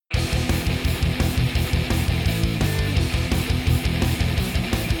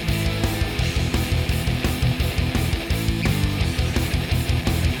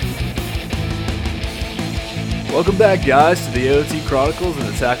Welcome back, guys, to the OT Chronicles and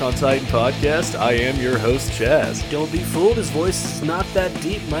Attack on Titan podcast. I am your host, Chaz. Don't be fooled, his voice is not that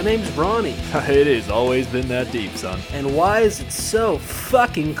deep. My name's Bronny. It has always been that deep, son. And why is it so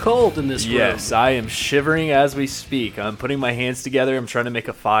fucking cold in this room? Yes, I am shivering as we speak. I'm putting my hands together. I'm trying to make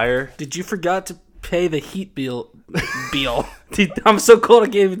a fire. Did you forget to pay the heat bill? I'm so cold I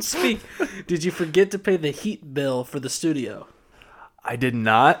can't even speak. Did you forget to pay the heat bill for the studio? I did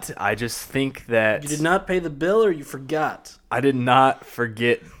not. I just think that... You did not pay the bill, or you forgot? I did not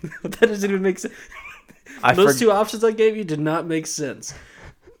forget. That doesn't even make sense. Those two options I gave you did not make sense.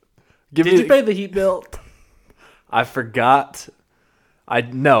 Did you pay the heat bill? I forgot.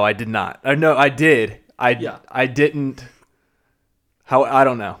 No, I did not. No, I did. I didn't. I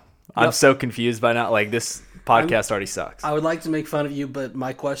don't know. I'm so confused by now. Like, this podcast already sucks. I would like to make fun of you, but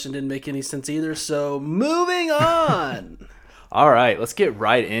my question didn't make any sense either, so moving on. All right, let's get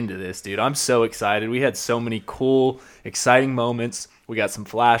right into this, dude. I'm so excited. We had so many cool, exciting moments. We got some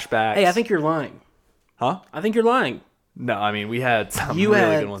flashbacks. Hey, I think you're lying. Huh? I think you're lying. No, I mean, we had some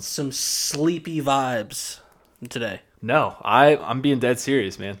really good ones. Some sleepy vibes today. No, I'm being dead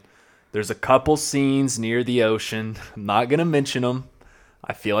serious, man. There's a couple scenes near the ocean. I'm not going to mention them.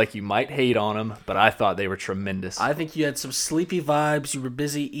 I feel like you might hate on them, but I thought they were tremendous. I think you had some sleepy vibes. You were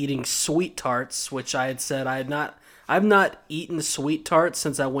busy eating sweet tarts, which I had said I've not eaten sweet tarts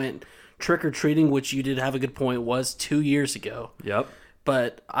since I went trick-or-treating, which you did have a good point, was 2 years ago. Yep.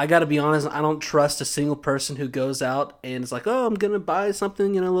 But I got to be honest, I don't trust a single person who goes out and is like, oh, I'm going to buy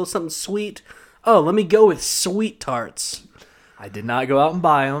something, a little something sweet. Oh, let me go with sweet tarts. I did not go out and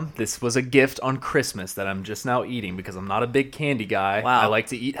buy them. This was a gift on Christmas that I'm just now eating because I'm not a big candy guy. Wow. I like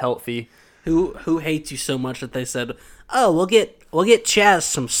to eat healthy. Who hates you so much that they said, oh, we'll get Chaz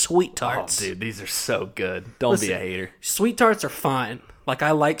some sweet tarts. Oh, dude, these are so good. Don't be a hater. Sweet tarts are fine. Like,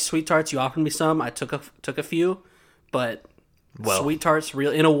 I like sweet tarts. You offered me some. I took a few, but sweet tarts,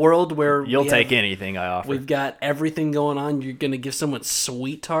 real in a world where you'll take anything I offer. We've got everything going on. You're gonna give someone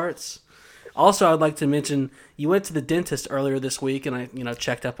sweet tarts. Also, I'd like to mention you went to the dentist earlier this week, and I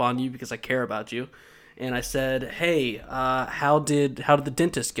checked up on you because I care about you, and I said, hey, how did the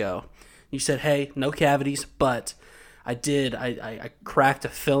dentist go? You said, hey, no cavities, but I cracked a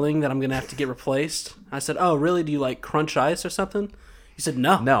filling that I'm going to have to get replaced. I said, oh, really? Do you like crunch ice or something? He said,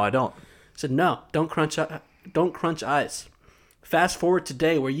 no. No, I don't. I said, no, don't crunch ice. Fast forward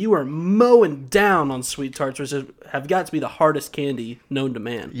today where you are mowing down on sweet tarts, which have got to be the hardest candy known to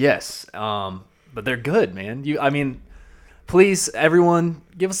man. Yes, but they're good, man. Please, everyone,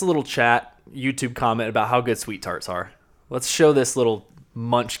 give us a little chat, YouTube comment about how good sweet tarts are. Let's show this little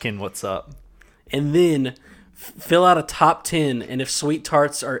munchkin what's up. And then fill out a top 10, and if sweet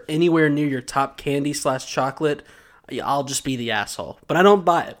tarts are anywhere near your top candy/chocolate, I'll just be the asshole. But I don't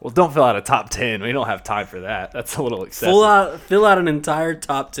buy it. Well, don't fill out a top 10. We don't have time for that. That's a little excessive. Fill out an entire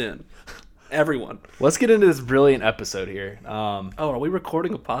top 10. Everyone. Let's get into this brilliant episode here. Are we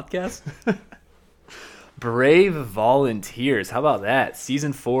recording a podcast? Brave Volunteers. How about that?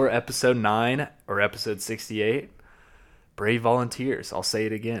 Season 4, episode 9, or episode 68. Brave Volunteers. I'll say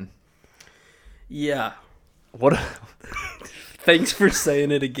it again. Yeah. Thanks for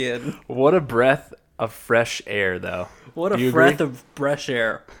saying it again. What a breath of fresh air, though. What a breath of fresh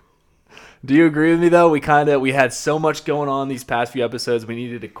air. Do you agree with me, though? We had so much going on these past few episodes. We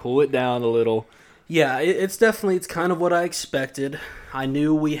needed to cool it down a little. Yeah, it's kind of what I expected. I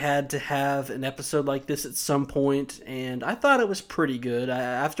knew we had to have an episode like this at some point, and I thought it was pretty good.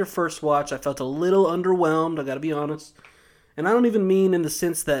 After first watch, I felt a little underwhelmed, I gotta be honest. And I don't even mean in the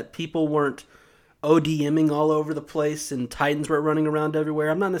sense that people weren't ODMing all over the place and Titans were running around everywhere.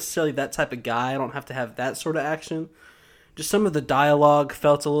 I'm not necessarily that type of guy. I don't have to have that sort of action. Just some of the dialogue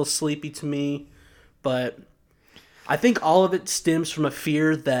felt a little sleepy to me, but I think all of it stems from a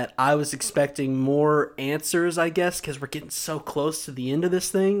fear that I was expecting more answers, I guess, because we're getting so close to the end of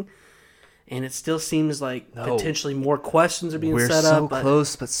this thing, and it still seems like potentially more questions are being set up. We're so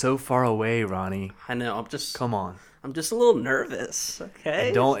close, but so far away, Ronnie. I know. Come on. I'm just a little nervous,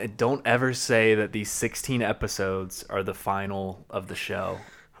 okay? And don't ever say that these 16 episodes are the final of the show.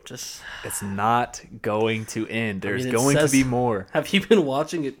 It's not going to end. There's going to be more. Have you been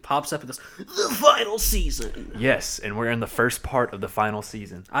watching? It pops up and goes, the final season. Yes, and we're in the first part of the final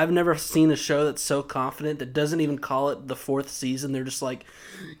season. I've never seen a show that's so confident that doesn't even call it the 4th season. They're just like,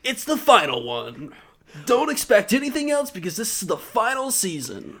 it's the final one. Don't expect anything else because this is the final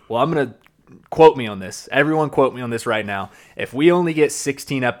season. Well, I'm going to quote me on this. Everyone quote me on this right now. If we only get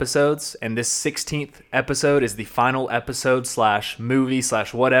 16 episodes and this 16th episode is the final episode / movie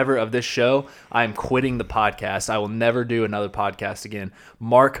 / whatever of this show, I'm quitting the podcast. I will never do another podcast again.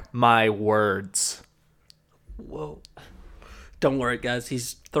 Mark my words. Whoa. Don't worry, guys.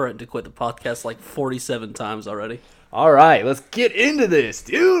 He's threatened to quit the podcast like 47 times already. All right, let's get into this,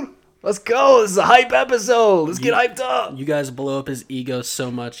 dude. Let's go. This is a hype episode. Let's get hyped up. You guys blow up his ego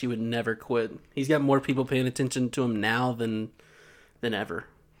so much he would never quit. He's got more people paying attention to him now than ever.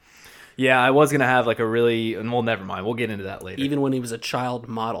 Yeah, I was going to have like a really... Well, never mind. We'll get into that later. Even when he was a child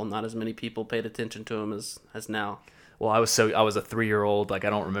model, not as many people paid attention to him as now. Well, I was a 3-year-old. Like, I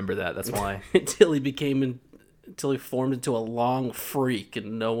don't remember that. That's why. Until he formed into a long freak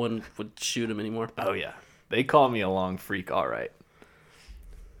and no one would shoot him anymore. Oh, yeah. They call me a long freak. All right.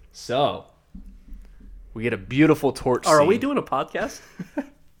 So, we get a beautiful torch scene. Are we doing a podcast?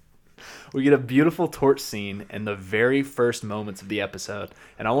 We get a beautiful torch scene in the very first moments of the episode.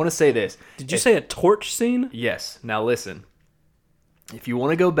 And I want to say this. Did you say a torch scene? Yes. Now listen. If you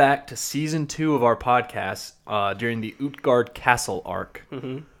want to go back to season 2 of our podcast, during the Utgard Castle arc,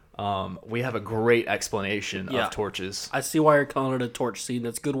 we have a great explanation of torches. I see why you're calling it a torch scene.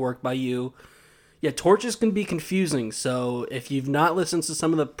 That's good work by you. Yeah, torches can be confusing. So if you've not listened to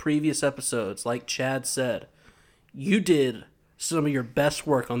some of the previous episodes, like Chad said, you did some of your best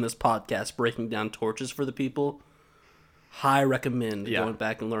work on this podcast breaking down torches for the people. High recommend going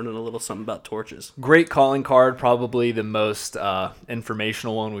back and learning a little something about torches. Great calling card, probably the most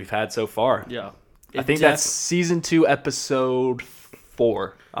informational one we've had so far. Yeah. I think that's season 2, episode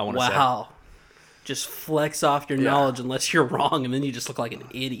 4, I want to say. Wow. Just flex off your knowledge unless you're wrong, and then you just look like an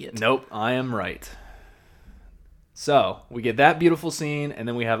idiot. Nope, I am right. So, we get that beautiful scene, and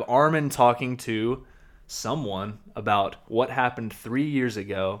then we have Armin talking to someone about what happened 3 years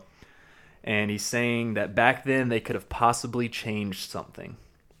ago, and he's saying that back then they could have possibly changed something.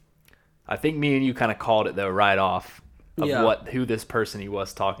 I think me and you kind of called it though right off of who this person he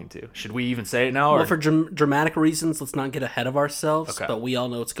was talking to. Should we even say it now? Well, for dramatic reasons, let's not get ahead of ourselves. Okay. But we all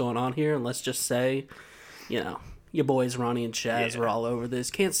know what's going on here, and let's just say, your boys Ronnie and Chaz were all over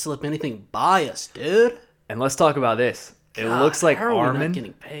this. Can't slip anything by us, dude. And let's talk about this. It looks like how are Armin. we not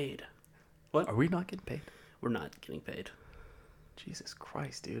getting paid? What? Are we not getting paid? We're not getting paid. Jesus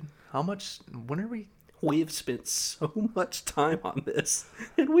Christ, dude. How much? When are we? We have spent so much time on this,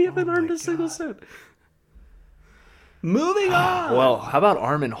 and we haven't earned a single cent. Moving on. Well, how about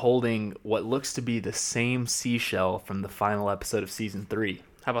Armin holding what looks to be the same seashell from the final episode of season 3?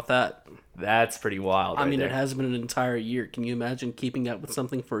 How about that? That's pretty wild. I mean, it has been an entire year. Can you imagine keeping up with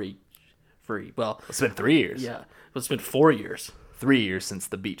something for well, it's been 3 years. Yeah, it's been 4 years. 3 years since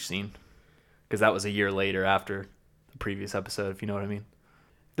the beach scene, because that was a year later after the previous episode. If you know what I mean.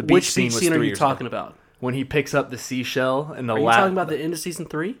 The beach Which scene beach was scene 3 are you years talking ago. about? When he picks up the seashell in the Are you talking about the end of season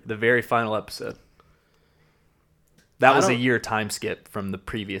 3? The very final episode. That was a year time skip from the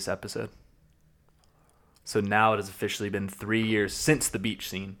previous episode. So now it has officially been 3 years since the beach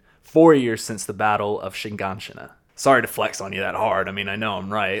scene. 4 years since the Battle of Shinganshina. Sorry to flex on you that hard. I mean, I know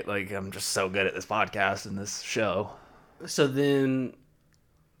I'm right. Like, I'm just so good at this podcast and this show. So then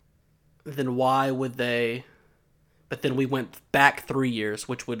why would they... But then we went back 3 years,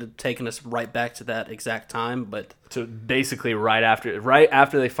 which would have taken us right back to that exact time. But so basically, right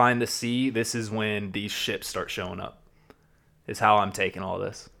after they find the sea, this is when these ships start showing up. Is how I'm taking all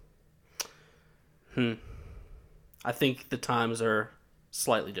this. I think the times are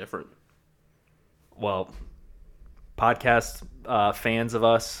slightly different. Well, podcast fans of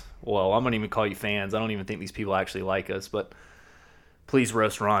us. Well, I'm gonna even call you fans. I don't even think these people actually like us, but please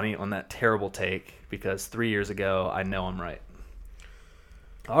roast Ronnie on that terrible take, because 3 years ago, I know I'm right.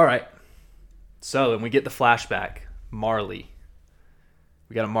 All right. So then we get the flashback. Marley.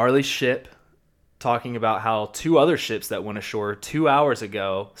 We got a Marley ship talking about how 2 other ships that went ashore 2 hours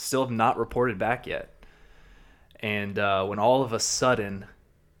ago still have not reported back yet. And when all of a sudden,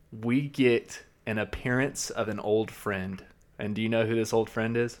 we get an appearance of an old friend. And do you know who this old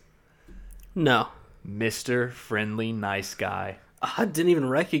friend is? No. Mr. Friendly Nice Guy. I didn't even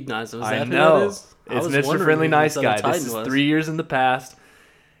recognize him. Is I that know. Who that is? It's Mr. Friendly Nice Guy. This is 3 years in the past.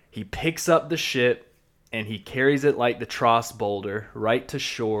 He picks up the ship and he carries it like the Tross boulder right to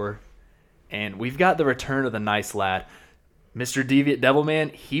shore. And we've got the return of the nice lad. Mr. Deviant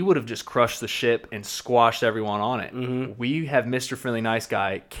Devilman, he would have just crushed the ship and squashed everyone on it. Mm-hmm. We have Mr. Friendly Nice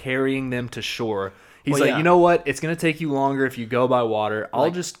Guy carrying them to shore. He's you know what? It's going to take you longer if you go by water.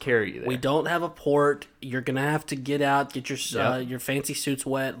 I'll just carry you there. We don't have a port. You're going to have to get out, get your fancy suits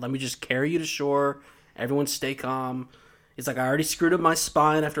wet. Let me just carry you to shore. Everyone stay calm. He's like, I already screwed up my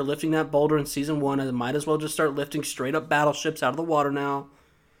spine after lifting that boulder in season 1. I might as well just start lifting straight up battleships out of the water now.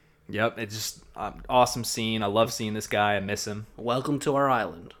 Yep, it's just awesome scene. I love seeing this guy. I miss him. Welcome to our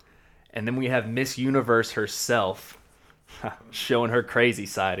island. And then we have Miss Universe herself showing her crazy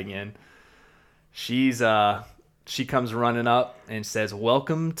side again. She comes running up and says,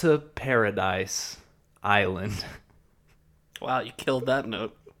 "Welcome to Paradise Island." Wow, you killed that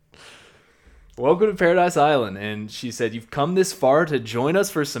note. Welcome to Paradise Island. And she said, "You've come this far to join us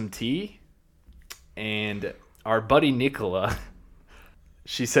for some tea?" And our buddy Nicola,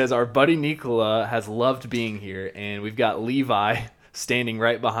 she says, "Our buddy Nicola has loved being here, and we've got Levi standing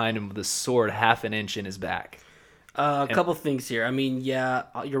right behind him with a sword half an inch in his back." A couple things here. I mean, yeah,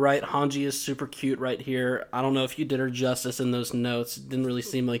 you're right. Hanji is super cute right here. I don't know if you did her justice in those notes. It didn't really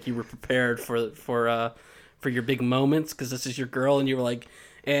seem like you were prepared for your big moments, because this is your girl, and you were like,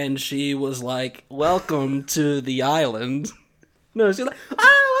 and she was like, "Welcome to the island." No, she's like, welcome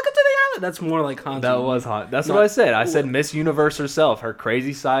to the island. That's more like Hanji. That was hot. That's what I said. I said Miss Universe herself. Her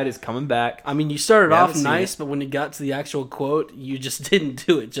crazy side is coming back. I mean, you started off nice, but when you got to the actual quote, you just didn't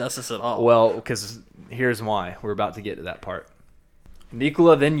do it justice at all. Well, because here's why. We're about to get to that part.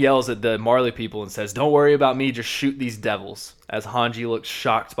 Nicola then yells at the Marley people and says, "Don't worry about me, just shoot these devils," as Hanji looks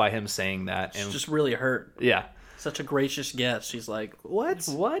shocked by him saying that. She's just really hurt. Yeah. Such a gracious guest. She's like, "What?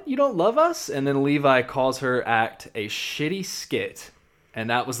 What? You don't love us?" And then Levi calls her act a shitty skit. And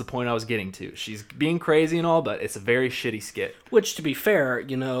that was the point I was getting to. She's being crazy and all, but it's a very shitty skit. Which, to be fair,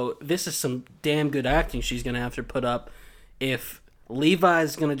 this is some damn good acting she's going to have to put up. If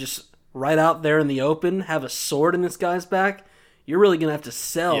Levi's going to just right out there in the open have a sword in this guy's back, you're really going to have to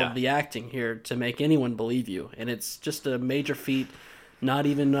sell the acting here to make anyone believe you. And it's just a major feat. Not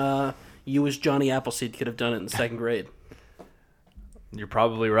even you as Johnny Appleseed could have done it in the second grade. You're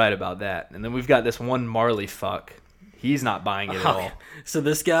probably right about that. And then we've got this one Marley fuck. He's not buying it at all. So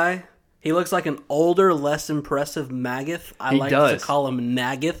this guy, he looks like an older, less impressive Magath. I like to call him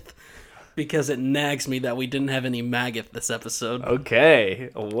Nagath because it nags me that we didn't have any Magath this episode. Okay.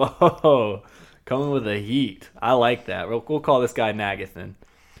 Whoa. Coming with the heat. I like that. We'll call this guy Nagath then.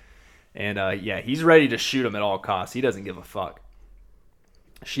 And he's ready to shoot him at all costs. He doesn't give a fuck.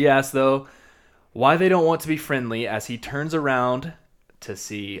 She asks, though, why they don't want to be friendly as he turns around to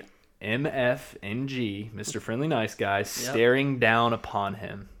see MFNG, Mr. Friendly Nice Guy, staring down upon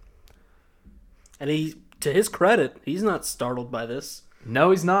him. And he, to his credit, he's not startled by this. No,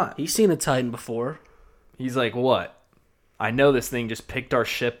 he's not. He's seen a Titan before. He's like, "What? I know this thing just picked our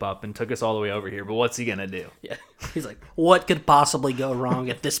ship up and took us all the way over here, but what's he going to do?" Yeah. He's like, what could possibly go wrong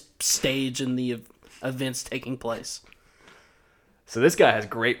at this stage in the events taking place? So this guy has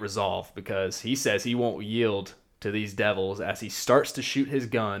great resolve because he says he won't yield to these devils as he starts to shoot his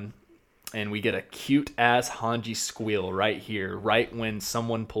gun. And we get a cute-ass Hanji squeal right here, right when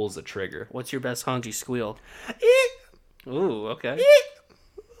someone pulls the trigger. What's your best Hanji squeal? Ooh, okay.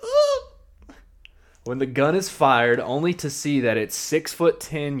 When the gun is fired, only to see that it's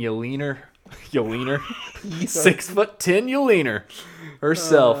 6'10" Yelena 6'10" Yelena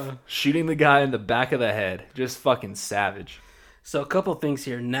herself shooting the guy in the back of the head. Just fucking savage. So a couple things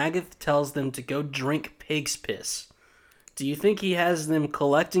here. Nagath tells them to go drink pig's piss. Do you think he has them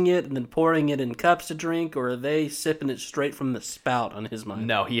collecting it and then pouring it in cups to drink, or are they sipping it straight from the spout on his mind?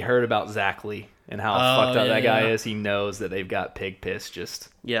 No, he heard about Zackley and how fucked up that guy is. He knows that they've got pig piss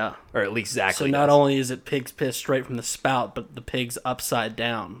or at least Zackley So not only is it pig's piss straight from the spout, but the pig's upside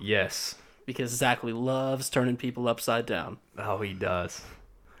down. Yes. Because Zackley loves turning people upside down. Oh, he does.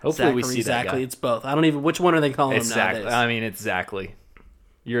 Hopefully we see that guy. It's both. I don't even... Which one are they calling him nowadays? I mean, it's Zackley.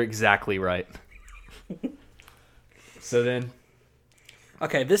 You're exactly right. So then...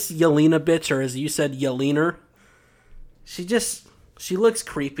 Okay, this Yelena bitch, or as you said, Yelener, she looks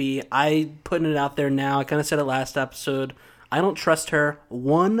creepy. I putting it out there now. I kind of said it last episode. I don't trust her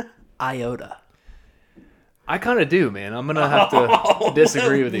one iota. I kind of do, man. I'm going to have to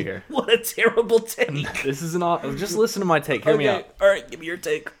disagree with you here. What a terrible take. This is just listen to my take. Hear me out. All right, give me your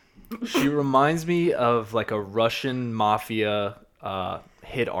take. She reminds me of like a Russian mafia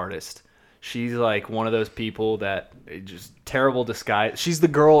hit artist. She's like one of those people that just terrible disguise. She's the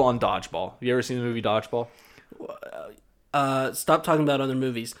girl on Dodgeball. You ever seen the movie Dodgeball? Stop talking about other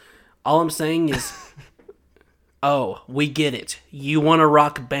movies. All I'm saying is, oh, we get it. You want to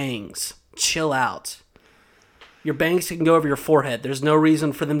rock bangs. Chill out. Your bangs can go over your forehead. There's no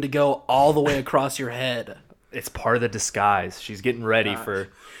reason for them to go all the way across your head. It's part of the disguise. She's getting ready for...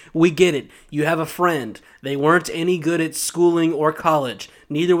 We get it. You have a friend. They weren't any good at schooling or college.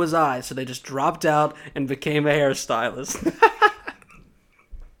 Neither was I, so they just dropped out and became a hairstylist.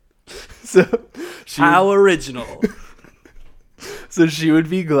 How original. So she would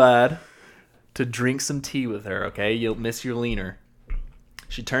be glad to drink some tea with her, okay? You'll miss your leaner.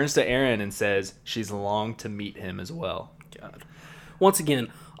 She turns to Aaron and says she's longed to meet him as well. God. Once again,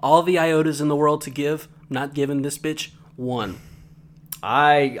 all the iotas in the world to give, not giving this bitch one.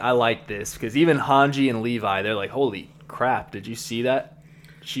 I like this because even Hanji and Levi, they're like, holy crap, did you see that?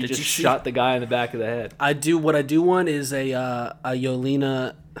 She just shot the guy in the back of the head. What I do want is a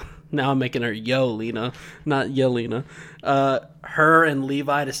Yolena. Now I'm making her Yolena, not Yelena. Her and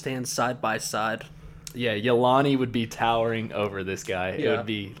Levi to stand side by side. Yeah, Yolani would be towering over this guy. Yeah. It would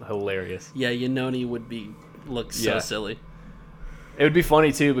be hilarious. Yeah, Yononi would look so silly. It would be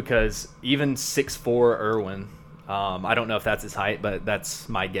funny too because even 6'4" Irwin, I don't know if that's his height, but that's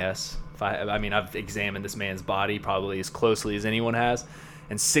my guess. I mean, I've examined this man's body probably as closely as anyone has,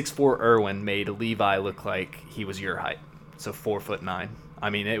 and 6'4" Irwin made Levi look like he was your height, so 4'9". I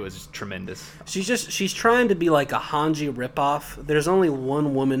mean, it was tremendous. She's trying to be like a Hanji ripoff. There's only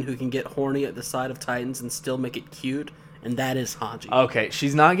one woman who can get horny at the sight of Titans and still make it cute, and that is Hanji. Okay,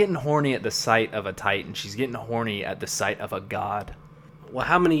 she's not getting horny at the sight of a Titan. She's getting horny at the sight of a god. Well,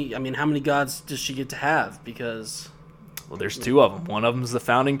 how many gods does she get to have? Because... Well, there's two of them. One of them's the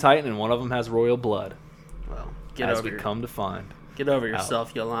founding Titan, and one of them has royal blood. Well, come to find. Get over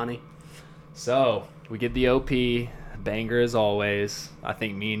yourself, Yolani. So, we get the OP, banger as always. I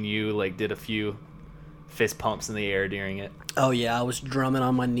think me and you did a few fist pumps in the air during it. Oh, yeah, I was drumming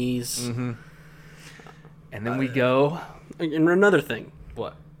on my knees. Mm-hmm. And then we go... And another thing.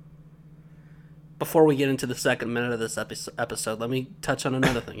 What? Before we get into the second minute of this episode, let me touch on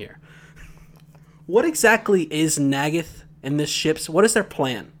another thing here. What exactly is Nagath and this ship's... What is their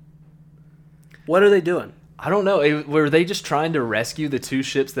plan? What are they doing? I don't know. Were they just trying to rescue the two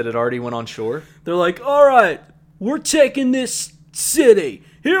ships that had already went on shore? They're like, all right, we're taking this city.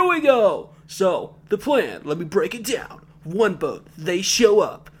 Here we go. So, the plan, let me break it down. One boat, they show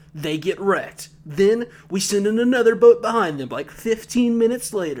up. They get wrecked. Then we send in another boat behind them, 15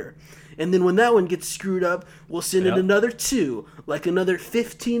 minutes later. And then when that one gets screwed up, we'll send in another two, another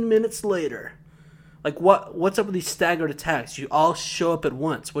 15 minutes later. What's up with these staggered attacks? You all show up at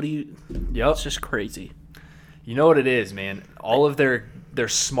once. What do you... Yep. It's just crazy. You know what it is, man? All of their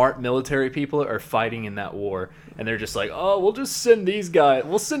smart military people are fighting in that war. And they're just like, oh, we'll just send these guys.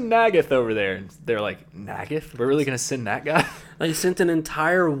 We'll send Nagath over there. And they're like, Nagath? We're really going to send that guy? They sent an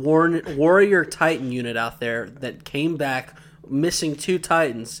entire warrior Titan unit out there that came back missing 2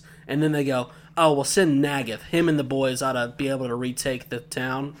 Titans. And then they go, oh, we'll send Nagath. Him and the boys ought to be able to retake the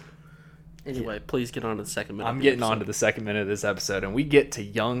town. Anyway, please get on to the second minute. I'm getting on to the second minute of this episode, and we get to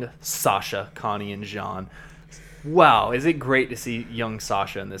young Sasha, Connie, and Jean. Wow, is it great to see young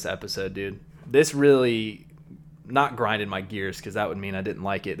Sasha in this episode, dude. This really, not grinded my gears, because that would mean I didn't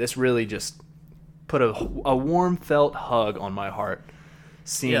like it. This really just put a warm felt hug on my heart,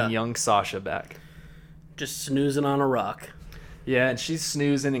 seeing young Sasha back. Just snoozing on a rock. Yeah, and she's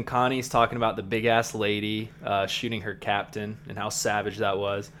snoozing, and Connie's talking about the big-ass lady shooting her captain and how savage that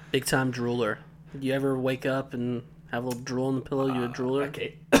was. Big-time drooler. You ever wake up and have a little drool on the pillow? You a drooler?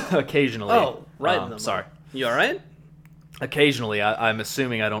 Okay. Occasionally. Oh, right. Sorry. You all right? Occasionally. I'm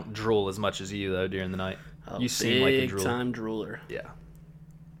assuming I don't drool as much as you, though, during the night. You seem like a drooler. Big-time drooler. Yeah.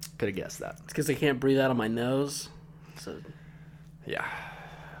 Could have guessed that. It's because I can't breathe out of my nose. So. Yeah.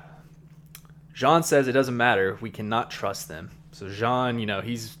 Jean says it doesn't matter. We cannot trust them. So Jean,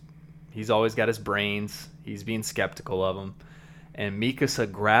 he's always got his brains. He's being skeptical of him. And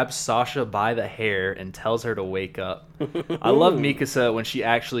Mikasa grabs Sasha by the hair and tells her to wake up. I love Mikasa when she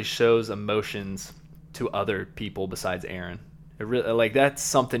actually shows emotions to other people besides Eren. It really, that's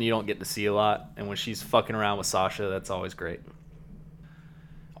something you don't get to see a lot. And when she's fucking around with Sasha, that's always great.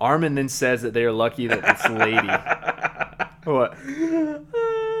 Armin then says that they are lucky that this lady... What?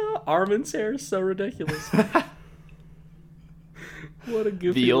 Armin's hair is so ridiculous. What a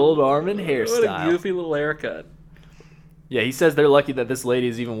goofy... The old Armin hairstyle. What a goofy little haircut. Yeah, he says they're lucky that this lady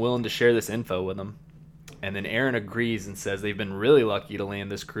is even willing to share this info with them. And then Eren agrees and says they've been really lucky to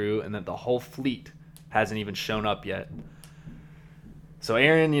land this crew and that the whole fleet hasn't even shown up yet. So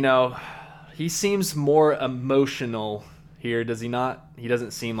Eren, he seems more emotional here, does he not? He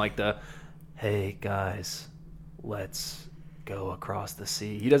doesn't seem like the, hey, guys, let's go across the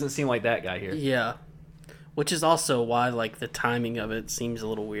sea. He doesn't seem like that guy here. Yeah. Which is also why, the timing of it seems a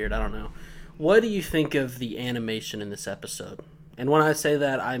little weird. I don't know. What do you think of the animation in this episode? And when I say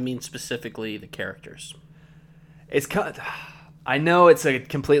that, I mean specifically the characters. It's I know it's a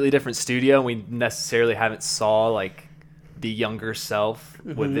completely different studio, and we necessarily haven't saw, the younger self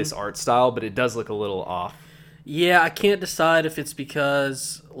with this art style, but it does look a little off. Yeah, I can't decide if it's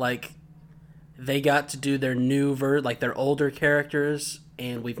because, they got to do their new their older characters,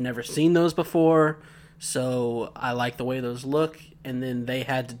 and we've never seen those before. So I like the way those look, and then they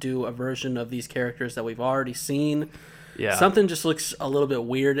had to do a version of these characters that we've already seen. Yeah. Something just looks a little bit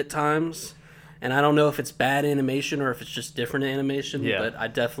weird at times. And I don't know if it's bad animation or if it's just different animation, Yeah. but I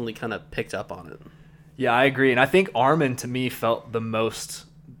definitely kind of picked up on it. Yeah, I agree. And I think Armin, to me, felt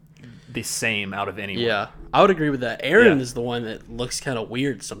the same out of anyone. Yeah, I would agree with that. Aaron Yeah. is the one that looks kind of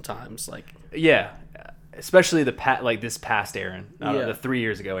weird sometimes. Like, Yeah. Especially this past Aaron. Yeah. The 3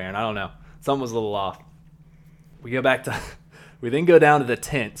 years ago Aaron. I don't know. Something was a little off. We then go down to the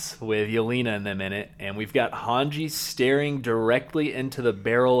tents with Yelena and them in it, and we've got Hanji staring directly into the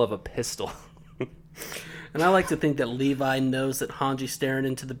barrel of a pistol. and I like to think that Levi knows that Hanji staring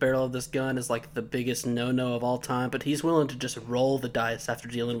into the barrel of this gun is like the biggest no-no of all time, but he's willing to just roll the dice after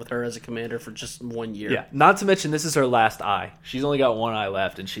dealing with her as a commander for just 1 year. Yeah, not to mention this is her last eye. She's only got one eye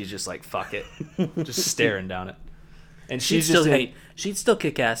left, and she's just like, fuck it. Just staring down it. And she's she'd still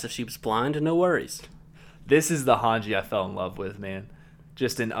kick ass if she was blind, no worries. This is the Hanji I fell in love with, man.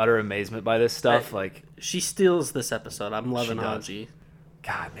 Just in utter amazement by this stuff. Like, She steals this episode. I'm loving She does. Hanji.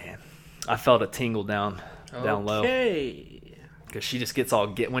 God, man. I felt a tingle down low. Okay. Because she just gets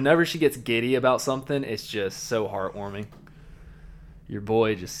whenever she gets giddy about something, it's just so heartwarming. Your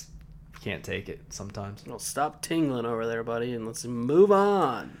boy just can't take it sometimes. Well, stop tingling over there, buddy, and let's move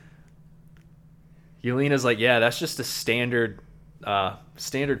on. Yelena's like, yeah, that's just a standard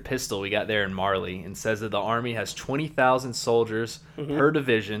pistol we got there in Marley, and says that the army has 20,000 soldiers per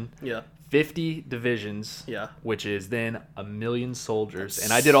division. Yeah. 50 divisions, Yeah. which is then 1,000,000 soldiers.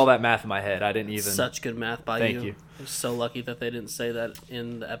 And I did all that math in my head. I didn't even... Such good math by Thank you. I'm so lucky that they didn't say that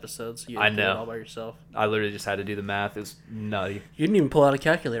in the episodes. You I did it know. all by yourself. I literally just had to do the math. It was nutty. You didn't even pull out a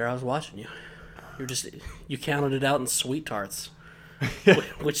calculator. I was watching you. You counted it out in sweet tarts,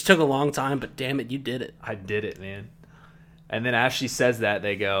 which took a long time, but damn it, you did it. I did it, man. And then as she says that,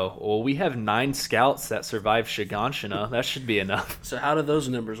 they go, well, we have 9 scouts that survived Shiganshina. That should be enough. So how do those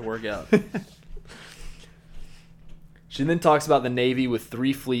numbers work out? She then talks about the Navy with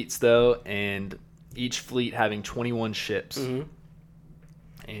 3 fleets, though, and each fleet having 21 ships. Mm-hmm.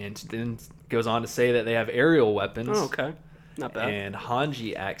 And then goes on to say that they have aerial weapons. Oh, okay. Not bad. And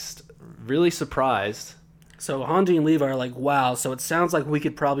Hanji acts really surprised. So Hanji and Levi are like, wow, so it sounds like we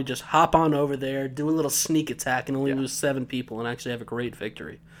could probably just hop on over there, do a little sneak attack, and only lose 7 people and actually have a great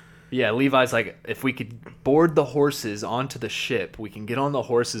victory. Yeah, Levi's like, if we could board the horses onto the ship, we can get on the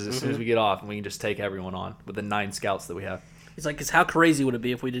horses as soon as we get off, and we can just take everyone on with the 9 scouts that we have. He's like, 'cause how crazy would it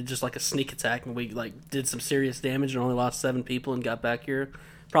be if we did just like a sneak attack and we like did some serious damage and only lost 7 people and got back here?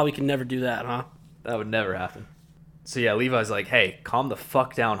 Probably can never do that, huh? That would never happen. So yeah, Levi's like, hey, calm the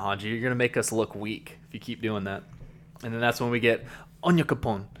fuck down, Hanji. You're going to make us look weak if you keep doing that. And then that's when we get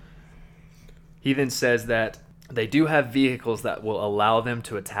Onyakapon. He then says that they do have vehicles that will allow them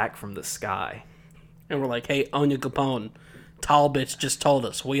to attack from the sky. And we're like, hey, Onya Capone, tall bitch just told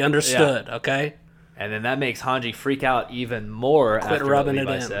us. We understood, okay? And then that makes Hanji freak out even more after what rubbing it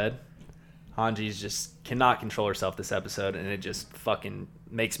Levi in. said. Hanji's just cannot control herself this episode, and it just fucking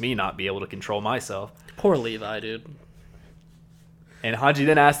makes me not be able to control myself. Poor Levi, dude. And Hanji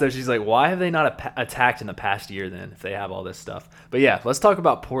then asks, though, she's like, why have they not attacked in the past year then, if they have all this stuff? But yeah, let's talk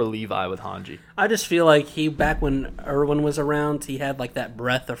about poor Levi with Hanji. I just feel like back when Erwin was around, he had like that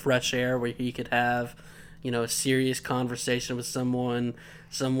breath of fresh air where he could have, a serious conversation with someone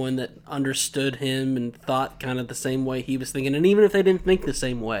that understood him and thought kind of the same way he was thinking. And even if they didn't think the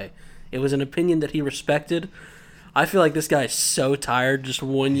same way, it was an opinion that he respected. I feel like this guy is so tired just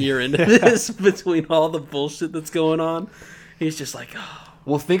 1 year into this between all the bullshit that's going on. He's just like, oh.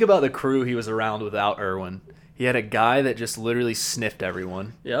 Well, think about the crew he was around without Erwin. He had a guy that just literally sniffed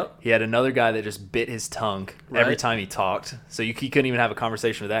everyone. Yep. He had another guy that just bit his tongue every Right. time he talked. So he couldn't even have a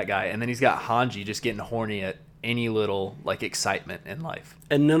conversation with that guy. And then he's got Hanji just getting horny at any little excitement in life.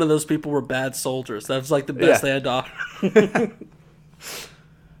 And none of those people were bad soldiers. That was like the best they had to offer.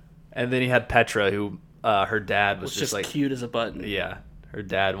 And then he had Petra, who her dad was just cute as a button. Yeah, her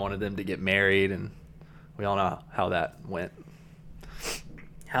dad wanted them to get married, and we all know how that went.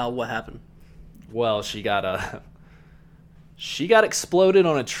 What happened? Well, she got exploded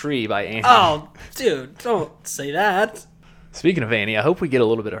on a tree by Annie. Oh, dude, don't say that. Speaking of Annie, I hope we get a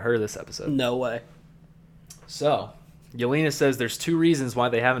little bit of her this episode. No way. So, Yelena says there's 2 reasons why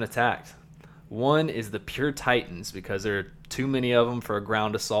they haven't attacked. One is the pure Titans, because there are too many of them for a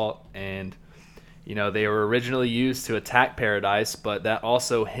ground assault, and they were originally used to attack Paradise, but that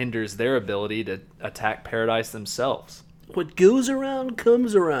also hinders their ability to attack Paradise themselves. What goes around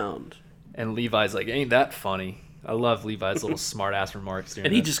comes around. And Levi's like, ain't that funny? I love Levi's little smart-ass remarks during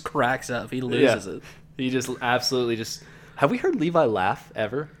And he that. just cracks up. He loses it. He just absolutely just... Have we heard Levi laugh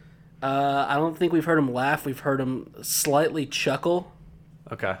ever? I don't think we've heard him laugh. We've heard him slightly chuckle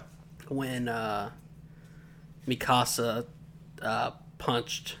Okay. when Mikasa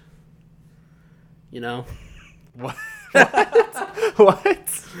punched you know? What?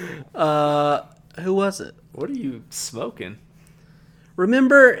 What? Who was it? What are you smoking?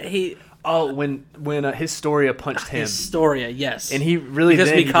 Remember he... Oh, when Historia punched him. Historia, yes. And he really because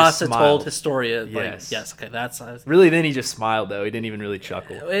then Mikasa he just told smiled. Historia, Yes. yes, okay, that's... Really then he just smiled, though. He didn't even really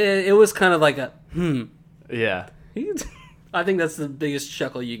chuckle. It was kind of like a, Yeah. I think that's the biggest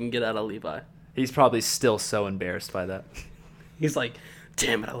chuckle you can get out of Levi. He's probably still so embarrassed by that. He's like,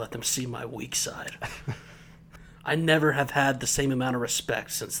 damn it, I let them see my weak side. I never have had the same amount of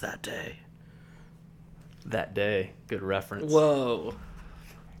respect since that day. That day. Good reference. Whoa.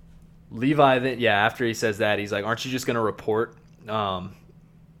 Levi then, after he says that, he's like, aren't you just going to report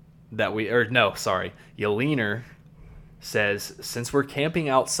that we, or no, sorry. Yelena says, since we're camping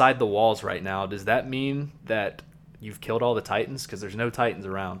outside the walls right now, does that mean that you've killed all the Titans? Because there's no Titans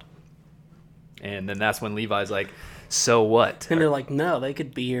around. And then that's when Levi's like, so what? And they're like, no, they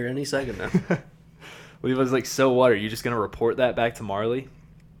could be here any second now. Levi's like, so what? Are you just going to report that back to Marley?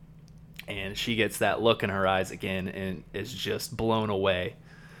 And she gets that look in her eyes again and is just blown away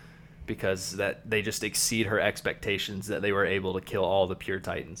because that they just exceed her expectations that they were able to kill all the pure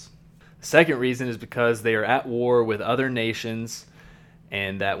Titans. The second reason is because they are at war with other nations,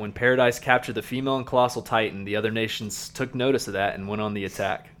 and that when Paradise captured the female and colossal Titan, the other nations took notice of that and went on the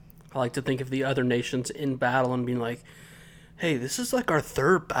attack. I like to think of the other nations in battle and being like, hey, this is like our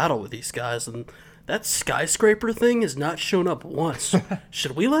third battle with these guys, and that skyscraper thing has not shown up once.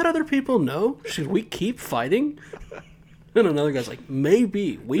 Should we let other people know? Should we keep fighting? And another guy's like,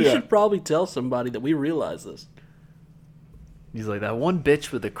 maybe. We should probably tell somebody that we realize this. He's like, that one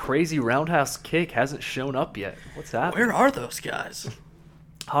bitch with the crazy roundhouse kick hasn't shown up yet. What's happening? Where are those guys?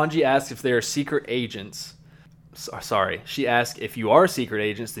 Hanji asks if they are secret agents. Sorry, she asks if you are secret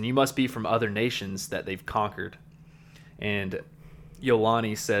agents, then you must be from other nations that they've conquered. And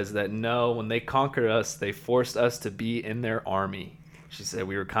Yolani says that no, when they conquered us, they forced us to be in their army. She said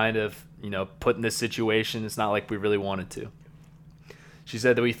we were kind of, put in this situation. It's not like we really wanted to. She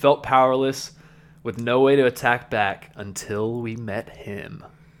said that we felt powerless with no way to attack back until we met him.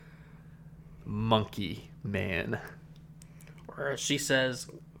 Monkey Man. Or she says,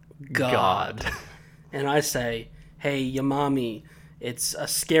 God. And I say, hey, Yamami, it's a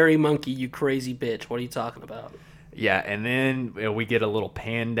scary monkey, you crazy bitch. What are you talking about? Yeah, and then we get a little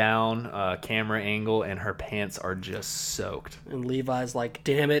pan down camera angle, and her pants are just soaked. And Levi's like,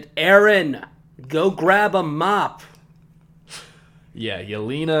 damn it, Aaron, go grab a mop. Yeah,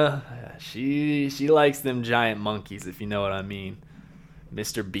 Yelena, she likes them giant monkeys, if you know what I mean.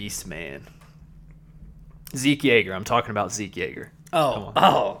 Mr. Beastman. Zeke Yeager. I'm talking about Zeke Yeager.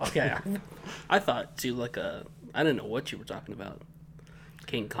 Oh, okay. I thought too, I didn't know what you were talking about.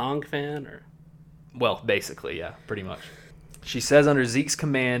 King Kong fan or... Well, basically, yeah, pretty much. She says under Zeke's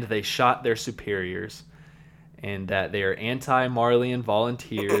command, they shot their superiors, and that they are anti-Marleyan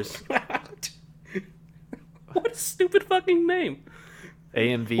volunteers. What a stupid fucking name.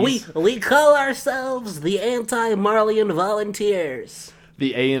 AMVs. We call ourselves the anti-Marleyan volunteers.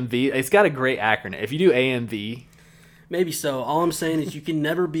 The AMV. It's got a great acronym. If you do AMV... Maybe so. All I'm saying is you can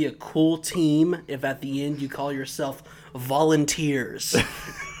never be a cool team if at the end you call yourself volunteers.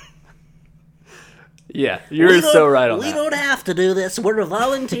 Yeah, you're so right on that. We don't have to do this. We're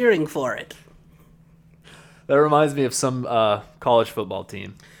volunteering for it. That reminds me of some college football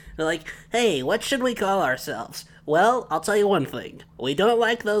team. They're like, hey, what should we call ourselves? Well, I'll tell you one thing. We don't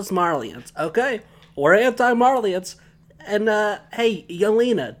like those Marleyans. Okay, we're anti-Marleyans. And, hey,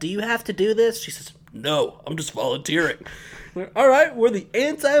 Yelena, do you have to do this? She says, no, I'm just volunteering. All right, we're the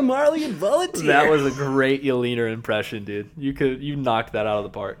anti-Marleyan volunteers. That was a great Yelena impression, dude. You knocked that out of the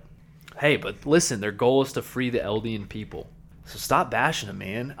park. Hey, but listen, their goal is to free the Eldian people. So stop bashing them,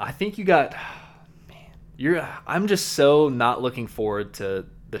 man. I think you got... Man, I'm just so not looking forward to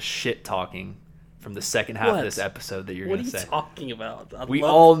the shit talking from the second half of this episode that you're going to say. What are you talking about? We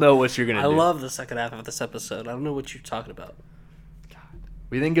all know what you're going to do. I love the second half of this episode. I don't know what you're talking about. God.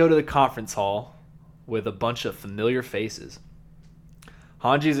 We then go to the conference hall with a bunch of familiar faces.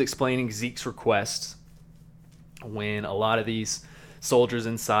 Hanji is explaining Zeke's requests when a lot of these soldiers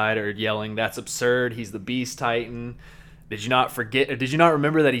inside are yelling, that's absurd, he's the Beast Titan. Did you not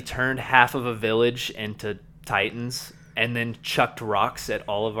remember that he turned half of a village into Titans and then chucked rocks at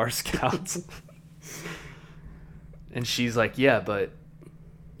all of our scouts? And she's like, yeah, but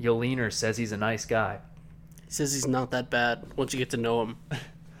Yelena says he's a nice guy. He says he's not that bad once you get to know him.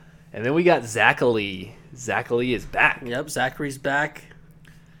 And then we got Zachary. Zachary is back. Yep, Zachary's back.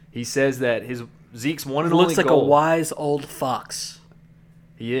 He says that Zeke's one and only goal. Looks like a wise old fox.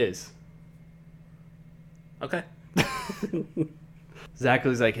 He is. Okay.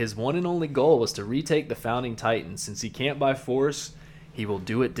 Zachary's like, his one and only goal was to retake the founding Titan. Since he can't by force, he will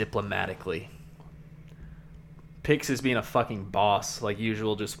do it diplomatically. Pix is being a fucking boss, like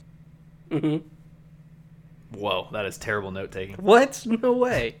usual, just... Mm-hmm. Whoa, that is terrible note-taking. What? No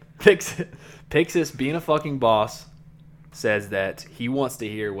way. Pixis, being a fucking boss, says that he wants to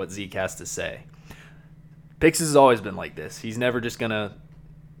hear what Zeke has to say. Pixis has always been like this. He's never just going to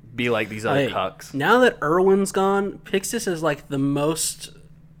be like these other cucks. Now that Erwin's gone, Pixis is like the most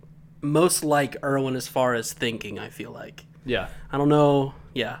like Erwin as far as thinking, I feel like. Yeah. I don't know.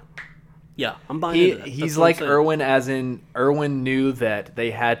 Yeah, I'm buying into that. He's like Erwin, as in Erwin knew that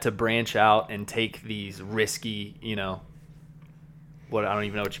they had to branch out and take these risky, what I don't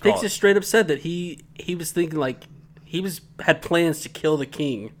even know what you call it. Pixis straight up said that he was thinking like had plans to kill the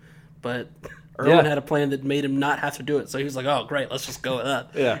king, but Erwin had a plan that made him not have to do it. So he was like, "Oh, great, let's just go with that."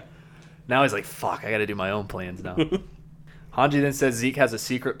 Yeah. Now he's like, "Fuck, I got to do my own plans now." Hanji then says Zeke has a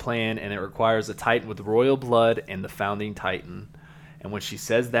secret plan, and it requires a Titan with royal blood and the founding Titan. And when she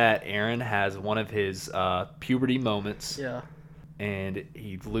says that, Eren has one of his puberty moments. Yeah. And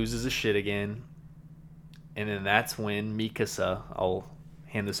he loses his shit again. And then that's when Mikasa, I'll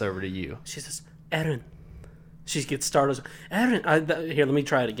hand this over to you. She says, "Eren." She gets started. Eren. Here, let me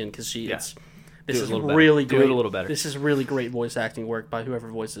try it again because this is really great. Do it a little better. This is really great voice acting work by whoever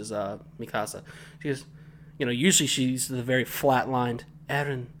voices Mikasa. She goes, usually she's the very flat-lined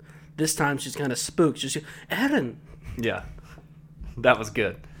Eren. This time she's kind of spooked. She's Eren. Yeah. That was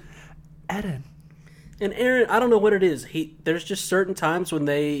good. Eren. And Eren, I don't know what it is. There's just certain times when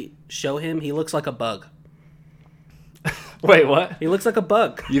they show him, he looks like a bug. Wait, what? He looks like a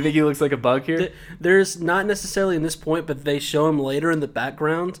bug. You think he looks like a bug here? There's not necessarily in this point, but they show him later in the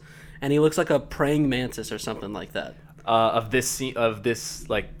background, and he looks like a praying mantis or something like that. Of this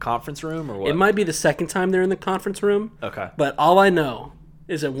like conference room or what? It might be the second time they're in the conference room. Okay. But all I know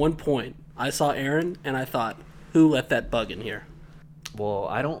is at one point I saw Eren and I thought, who let that bug in here? Well,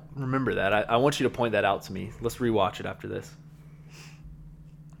 I don't remember that. I want you to point that out to me. Let's rewatch it after this.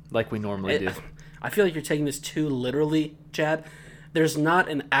 Like we normally do. I feel like you're taking this too literally, Chad. There's not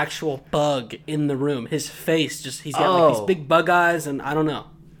an actual bug in the room. His face he's got like these big bug eyes, and I don't know.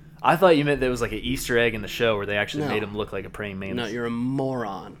 I thought you meant there was like an Easter egg in the show where they actually made him look like a praying mantis. No, you're a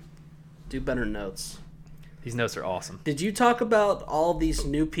moron. Do better notes. These notes are awesome. Did you talk about all these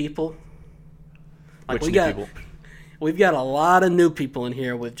new people? Which new people? We've got a lot of new people in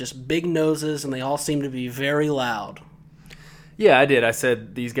here with just big noses, and they all seem to be very loud. Yeah, I did. I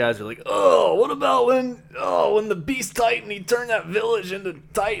said these guys are like, oh, what about when the Beast Titan, he turned that village into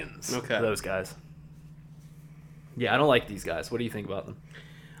Titans? Okay. Those guys. Yeah, I don't like these guys. What do you think about them?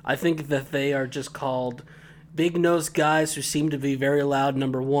 I think that they are just called big-nosed guys who seem to be very loud,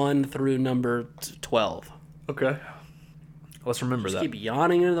 number 1 through number 12. Okay. Let's remember just that. Keep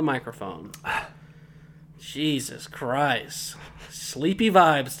yawning into the microphone. Jesus Christ. Sleepy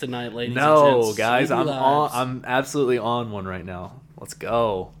vibes tonight, ladies and gents. No, guys, Sleepy vibes. I'm absolutely on one right now. Let's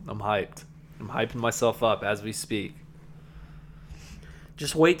go. I'm hyped. I'm hyping myself up as we speak.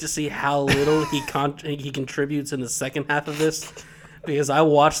 Just wait to see how little he contributes in the second half of this, because I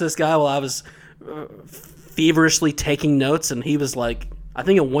watched this guy while I was feverishly taking notes, and he was like, I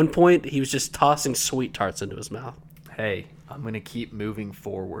think at one point he was just tossing sweet tarts into his mouth. Hey, I'm going to keep moving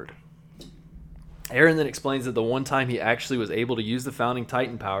forward. Eren then explains that the one time he actually was able to use the founding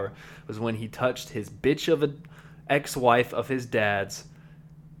Titan power was when he touched his bitch of an ex-wife of his dad's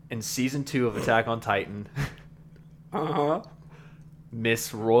in Season 2 of Attack on Titan. Uh-huh.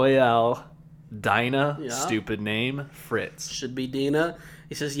 Miss Royale Dinah, Yeah. stupid name, Fritz. Should be Dina.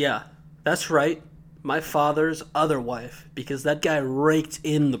 He says, yeah, that's right. My father's other wife, because that guy raked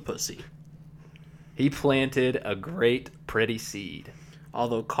in the pussy. He planted a great, pretty seed.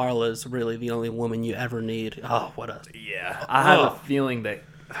 Although Carla's really the only woman you ever need. Oh, what a... Yeah, I have a feeling that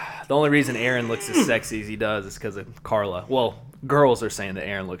the only reason Eren looks as sexy as he does is because of Carla. Well, girls are saying that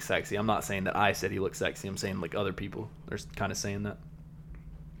Eren looks sexy. I'm not saying that I said he looks sexy. I'm saying like other people are kind of saying that.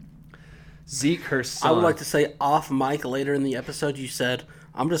 Zeke, her son... I would like to say off mic later in the episode, you said,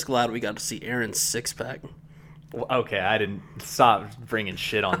 I'm just glad we got to see Eren's six-pack. Well, okay, I didn't stop bringing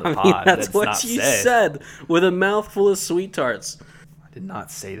shit on the I pod. mean, that's what not you said with a mouthful of sweet tarts. I did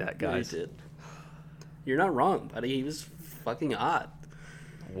not say that, guys. Yeah, you did. You're not wrong, buddy. He was fucking hot.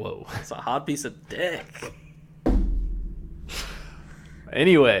 Whoa. It's a hot piece of dick.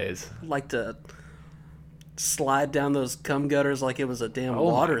 Anyways. I'd like to slide down those cum gutters like it was a damn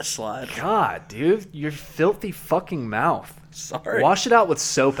water slide. God, dude, your filthy fucking mouth. Sorry. Wash it out with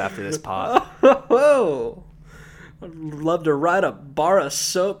soap after this pod. Whoa. I'd love to ride a bar of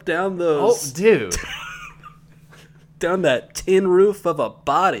soap down those. Oh, dude. down that tin roof of a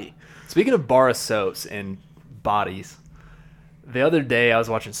body. Speaking of bar of soaps and bodies, the other day I was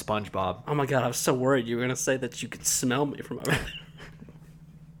watching SpongeBob. Oh my god, I was so worried you were going to say that you could smell me from over there.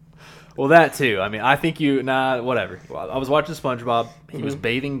 Well, that too. I mean, I think whatever. Well, I was watching SpongeBob. He was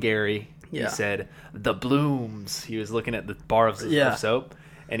bathing Gary. Yeah. He said, "The blooms." He was looking at the bar of Yeah. soap,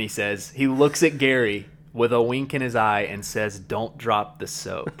 and he looks at Gary with a wink in his eye and says, "Don't drop the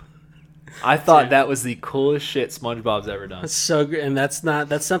soap." I thought that was the coolest shit SpongeBob's ever done. That's so good, and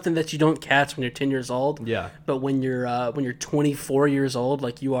that's something that you don't catch when you're 10 years old. Yeah. But when you're 24 years old,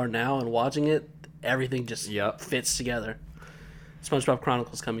 like you are now, and watching it, everything just fits together. SpongeBob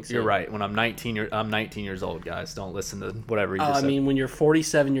Chronicles coming soon. You're right. When I'm 19 years old, guys. Don't listen to whatever he just said. I mean, when you're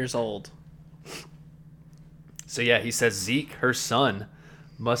 47 years old. So yeah, he says Zeke, her son,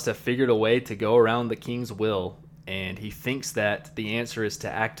 must have figured a way to go around the king's will, and he thinks that the answer is to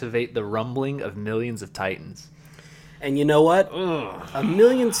activate the rumbling of millions of titans. And you know what? A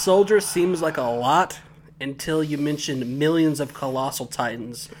million soldiers seems like a lot until you mention millions of colossal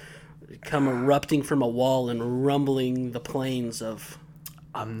titans come erupting from a wall and rumbling the plains of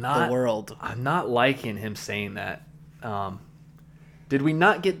the world. I'm not liking him saying that. Did we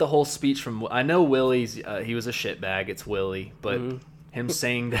not get the whole speech from... I know Willie's... he was a shitbag. It's Willie. But him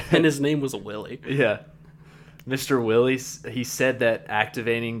saying that... And his name was Willie. Yeah. Mr. Willie, he said that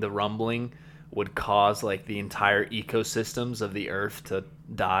activating the rumbling would cause like the entire ecosystems of the earth to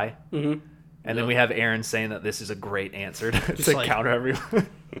die. Mm-hmm. And then we have Aaron saying that this is a great answer to counter everyone.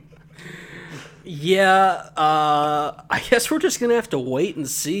 Yeah, I guess we're just gonna have to wait and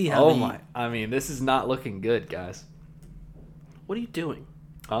see how. I mean, this is not looking good, guys. What are you doing?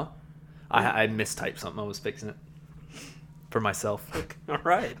 Huh? I mistyped something. I was fixing it for myself. All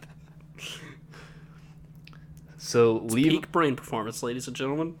right. So peak brain performance, ladies and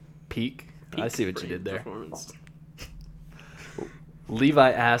gentlemen. Peak. I see what you did there. Performance.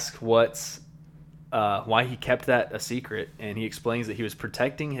 Levi asks why he kept that a secret, and he explains that he was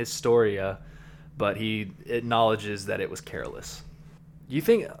protecting Historia, but he acknowledges that it was careless. You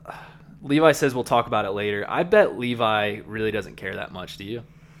think Levi says we'll talk about it later? I bet Levi really doesn't care that much. Do you?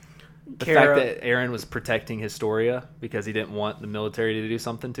 The fact that Aaron was protecting Historia because he didn't want the military to do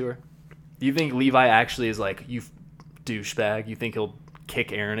something to her. Do you think Levi actually is like, you douchebag? You think he'll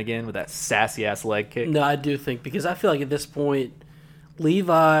kick Aaron again with that sassy ass leg kick? No, I do think, because I feel like at this point,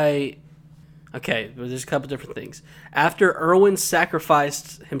 Levi. Okay, there's a couple different things. After Erwin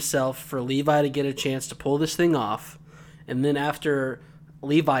sacrificed himself for Levi to get a chance to pull this thing off, and then after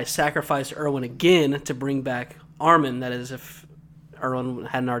Levi sacrificed Erwin again to bring back Armin, that is, if Erwin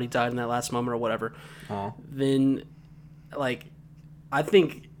hadn't already died in that last moment or whatever, then, like, I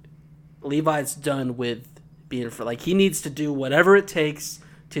think Levi's done with being he needs to do whatever it takes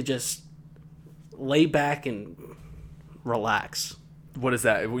to just lay back and relax. What is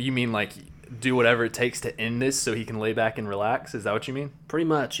that? You mean like do whatever it takes to end this so he can lay back and relax? Is that what you mean? Pretty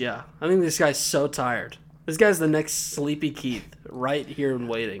much, yeah. I think this guy's so tired. This guy's the next Sleepy Keith, right here and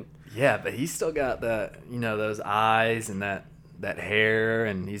waiting. Yeah, but he's still got that, those eyes and that hair,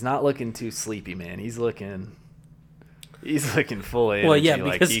 and he's not looking too sleepy, man. He's looking full energy. Well, yeah,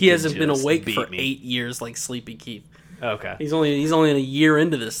 because like he hasn't been awake for me. 8 years like Sleepy Keith. Okay. He's only a year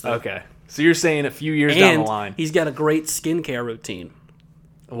into this thing. Okay. So you're saying a few years down the line. He's got a great skincare routine.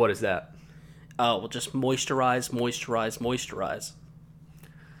 What is that? Oh, well, just moisturize.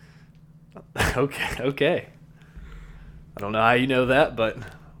 Okay. I don't know how you know that, but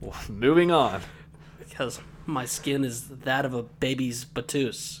moving on. Because my skin is that of a baby's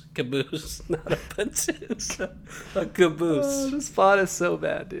caboose, not a batuse, a caboose. Oh, this spot is so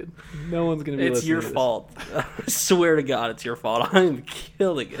bad, dude. No one's gonna be. It's your fault. I swear to God, it's your fault. I'm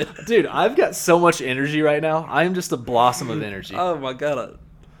killing it, dude. I've got so much energy right now. I am just a blossom of energy. Oh my God.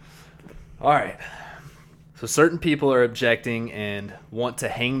 All right. So certain people are objecting and want to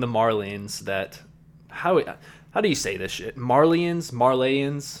hang the Marleyans. How do you say this shit? Marleyans.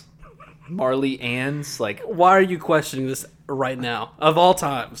 Like, why are you questioning this right now? Of all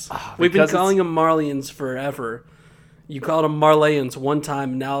times, we've been calling them Marleyans forever. You called them Marleyans one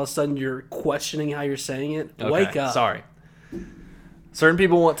time, and now all of a sudden you're questioning how you're saying it. Okay, Wake up! Sorry. Certain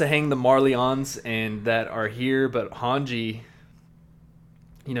people want to hang the Marleyans and that are here, but Hanji,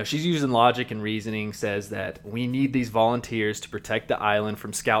 she's using logic and reasoning, says that we need these volunteers to protect the island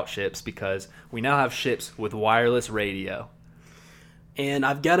from scout ships because we now have ships with wireless radio. And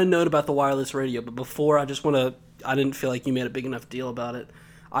I've got a note about the wireless radio, but before, I didn't feel like you made a big enough deal about it.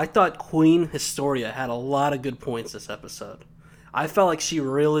 I thought Queen Historia had a lot of good points this episode. I felt like she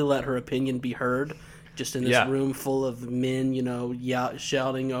really let her opinion be heard, just in this room full of men,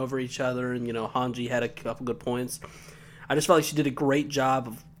 shouting over each other, and Hanji had a couple good points. I just felt like she did a great job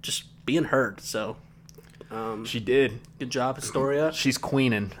of just being heard. So she did. Good job, Astoria. She's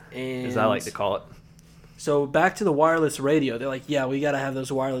queening, as I like to call it. So back to the wireless radio. They're like, yeah, we got to have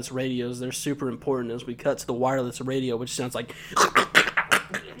those wireless radios. They're super important. As we cut to the wireless radio, which sounds like...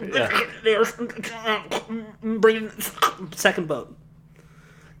 Bring second boat.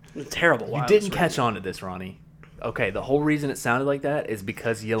 Terrible. You didn't catch on to this, Ronnie. Okay, the whole reason it sounded like that is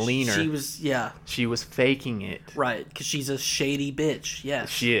because Yelena... She was faking it. Right, because she's a shady bitch, yes.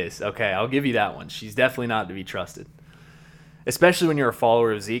 She is. Okay, I'll give you that one. She's definitely not to be trusted. Especially when you're a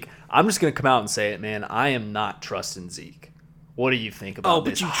follower of Zeke. I'm just going to come out and say it, man. I am not trusting Zeke. What do you think about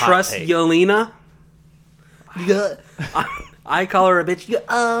this? Oh, but you trust Yelena? I call her a bitch.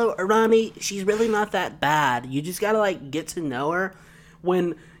 Ronnie, she's really not that bad. You just got to, get to know her.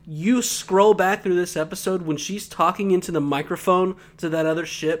 When you scroll back through this episode, when she's talking into the microphone to that other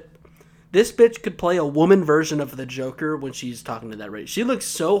ship, this bitch could play a woman version of the Joker when she's talking to that radio. She looks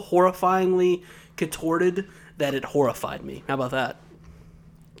so horrifyingly contorted that it horrified me. How about that?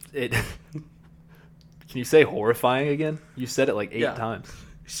 Can you say horrifying again? You said it 8 times.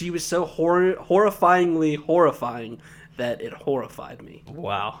 She was so horrifyingly horrifying that it horrified me.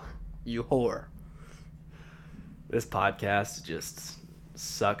 Wow. You whore. This podcast just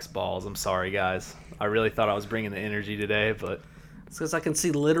sucks balls. I'm sorry, guys. I really thought I was bringing the energy today, but... It's because I can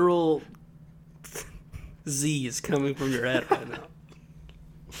see literal Z's coming from your head right now.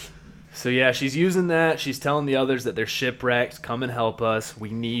 So yeah, she's using that. She's telling the others that they're shipwrecked. Come and help us. We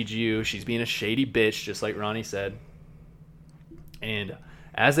need you. She's being a shady bitch, just like Ronnie said. And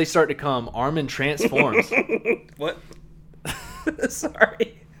as they start to come, Armin transforms. What?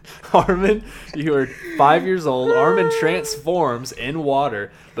 Sorry. Armin, you are 5 years old. Armin transforms in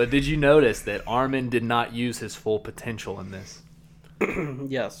water. But did you notice that Armin did not use his full potential in this?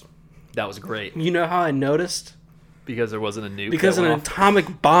 Yes. That was great. You know how I noticed? Because there wasn't a nuke. Because an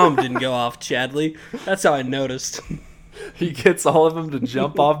atomic bomb didn't go off, Chadley. That's how I noticed. He gets all of them to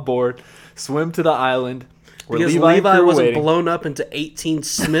jump off board, swim to the island. Because Levi wasn't blown up into 18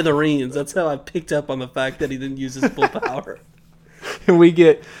 smithereens. That's how I picked up on the fact that he didn't use his full power. And we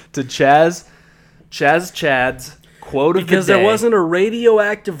get to Chad's quote of the day. Because there wasn't a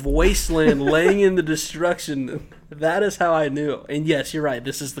radioactive wasteland laying in the destruction. That is how I knew. And yes, you're right.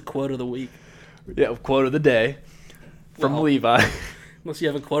 This is the quote of the week. Yeah, quote of the day from Levi. Unless you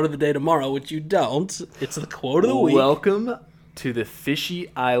have a quote of the day tomorrow, which you don't. It's the quote of the week. Welcome to the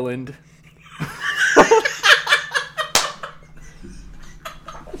fishy island.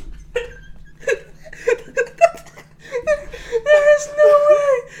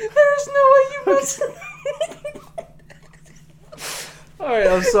 There's no way you must. Alright,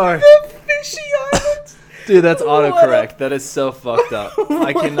 I'm sorry. The fishy island. Dude, that's autocorrect. That is so fucked up.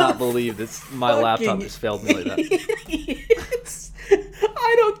 I cannot believe this. My laptop just failed me like that.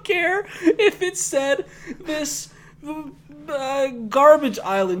 I don't care if it said this garbage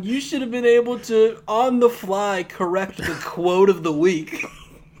island. You should have been able to, on the fly, correct the quote of the week.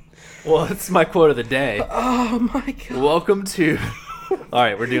 Well, it's my quote of the day. Oh my god. Welcome to...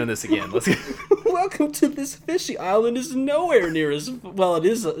 Alright, we're doing this again. Let's go. Welcome to this fishy island is nowhere near as... Well, it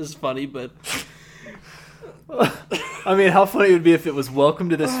is as funny, but... I mean, how funny it would be if it was welcome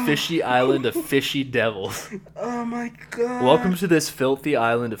to this fishy island of fishy devils. Oh my god. Welcome to this filthy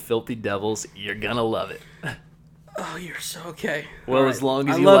island of filthy devils. You're gonna love it. Oh, you're so okay. Well, as long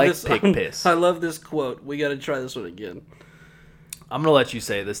as you like pig piss. I love this quote. We gotta try this one again. I'm gonna let you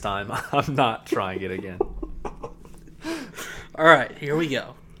say it this time. I'm not trying it again. Alright, here we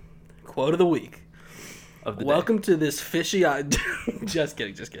go. Quote of the week. Welcome to this fishy island. Just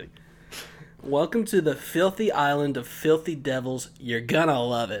kidding. Welcome to the filthy island of filthy devils. You're gonna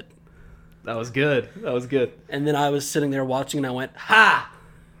love it. That was good. And then I was sitting there watching and I went, ha!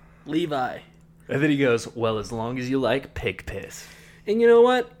 Levi. And then he goes, well, as long as you like pig piss. And you know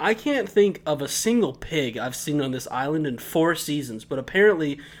what? I can't think of a single pig I've seen on this island in 4 seasons, but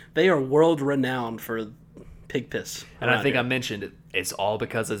apparently they are world renowned for pig piss. And I think I mentioned it. It's all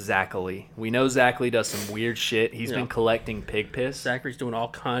because of Zachary. We know Zachary does some weird shit. He's been collecting pig piss. Zachary's doing all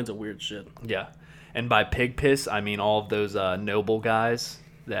kinds of weird shit. Yeah. And by pig piss, I mean all of those noble guys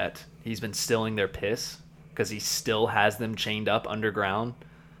that he's been stealing their piss because he still has them chained up underground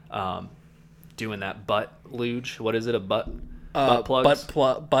doing that butt luge. What is it, a butt plugs?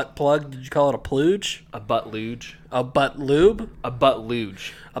 Butt plug? Did you call it a plooge? A butt luge. A butt lube? A butt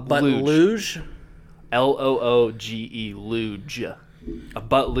luge. A butt luge? Looge, luge. A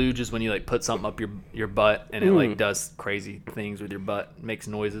butt luge is when you put something up your butt and it does crazy things with your butt, makes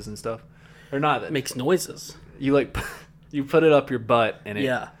noises and stuff. or not. It makes noises. You like you put it up your butt and it,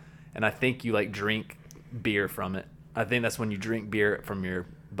 Yeah. and I think you like drink beer from it. I think that's when you drink beer from your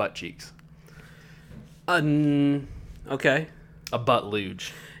butt cheeks. Okay. A butt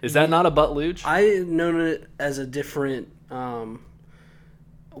luge. Is that not a butt luge? I known it as a different.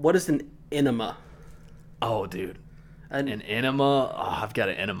 What is an enema? Oh, dude. An enema? Oh, I've got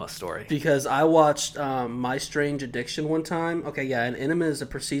an enema story. Because I watched My Strange Addiction one time. Okay, yeah, an enema is a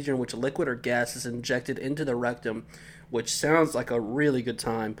procedure in which liquid or gas is injected into the rectum, which sounds like a really good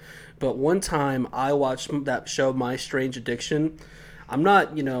time. But one time I watched that show, My Strange Addiction. I'm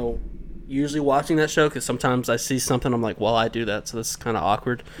not, usually watching that show because sometimes I see something, I'm like, well, I do that, so this is kind of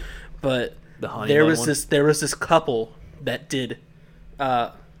awkward. But there was this couple that did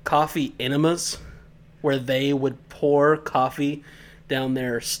coffee enemas, where they would pour coffee down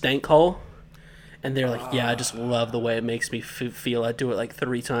their stank hole, and they're like, yeah, I just love the way it makes me feel. I do it like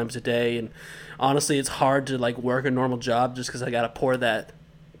 3 times a day, and honestly, it's hard to like work a normal job just because I gotta pour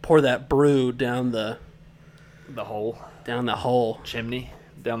that brew down the hole, down the hole,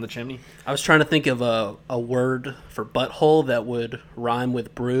 down the chimney. I was trying to think of a word for butthole that would rhyme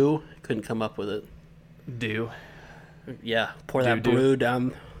with brew. Couldn't come up with it. Do. Yeah, pour that brew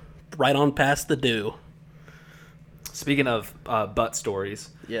down, right on past the do. Speaking of butt stories,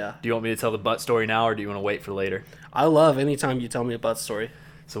 yeah. Do you want me to tell the butt story now, or do you want to wait for later? I love anytime you tell me a butt story.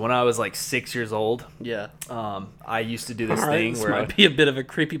 So when I was like 6 years old, yeah, I used to do this thing this where might be a bit of a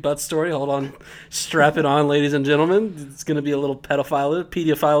creepy butt story. Hold on, strap it on, ladies and gentlemen. It's going to be a little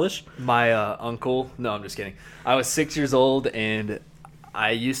pedophile-ish. My uncle. No, I'm just kidding. I was 6 years old, and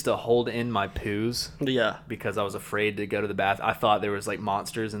I used to hold in my poos. Yeah. Because I was afraid to go to the bath. I thought there was like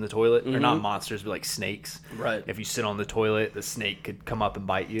monsters in the toilet. Or not monsters, but like snakes. Right. If you sit on the toilet, the snake could come up and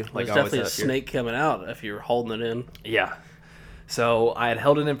bite you. There's definitely a snake coming out if you're holding it in. Yeah. So I had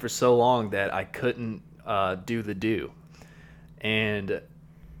held it in for so long that I couldn't do the do. And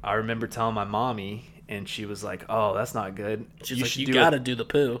I remember telling my mommy, and she was like, oh, that's not good. She's like, you got to do the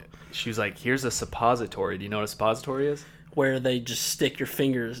poo. She was like, here's a suppository. Do you know what a suppository is? Where they just stick their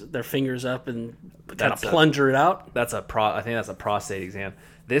fingers up and kind of plunger it out. I think that's a prostate exam.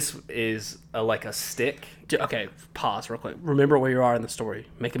 This is like a stick. Okay, pause real quick. Remember where you are in the story.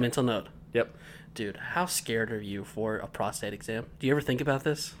 Make a mental note. Yep. Dude, how scared are you for a prostate exam? Do you ever think about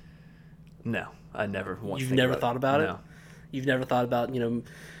this? No, I never once. You've never thought about it? No. You've never thought about,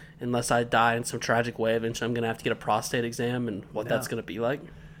 unless I die in some tragic way, eventually I'm going to have to get a prostate exam and what that's going to be like?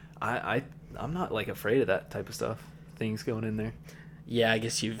 I'm not like afraid of that type of stuff. Things going in there. Yeah, I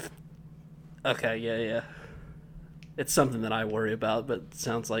guess you've... Okay, yeah. It's something that I worry about, but it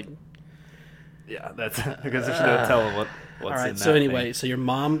sounds like... Yeah, that's... because I shouldn't tell them what's all right, in that so anyway, thing. So your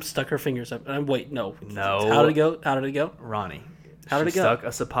mom stuck her fingers up... wait, no. No. How did it go? Ronnie. How did it go? Stuck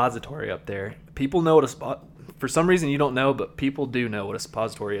a suppository up there. People know what for some reason you don't know, but people do know what a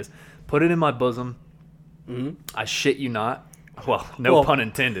suppository is. Put it in my bosom. Mm-hmm. I shit you not. Well, no pun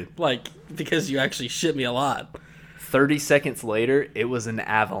intended. Like, because you actually shit me a lot. 30 seconds later, it was an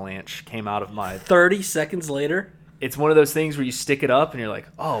avalanche came out of my... 30 seconds later? It's one of those things where you stick it up and you're like,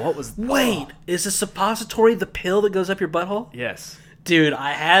 oh, what was... Wait, is a suppository the pill that goes up your butthole? Yes. Dude,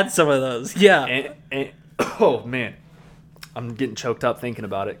 I had some of those. Yeah. And oh, man. I'm getting choked up thinking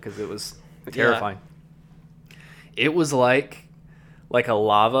about it because it was terrifying. Yeah. It was like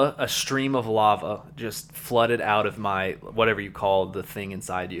a stream of lava just flooded out of my... whatever you call the thing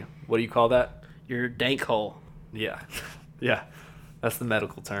inside you. What do you call that? Your dank hole. Yeah. Yeah. That's the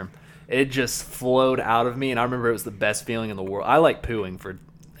medical term. It just flowed out of me, and I remember it was the best feeling in the world. I like pooing, for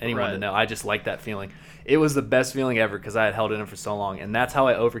anyone to know. I just like that feeling. It was the best feeling ever because I had held it in for so long, and that's how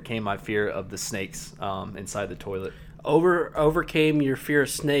I overcame my fear of the snakes inside the toilet. Overcame your fear of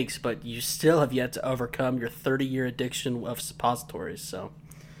snakes, but you still have yet to overcome your 30-year addiction of suppositories, so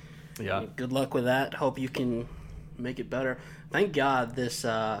yeah. Good luck with that. Hope you can make it better. Thank God this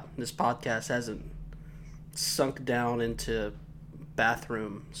podcast hasn't sunk down into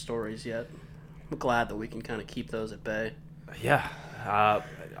bathroom stories yet. I'm glad that we can kind of keep those at bay. Yeah.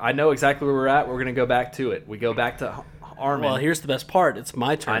 I know exactly where we're at. We're going to go back to it. We go back to Armin. Well, here's the best part. It's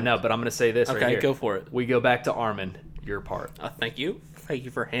my turn. I know, but I'm going to say this right here. Okay, go for it. We go back to Armin, your part. Thank you. Thank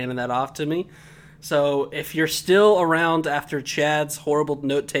you for handing that off to me. So if you're still around after Chad's horrible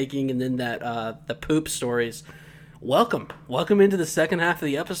note-taking and then the poop stories... Welcome into the second half of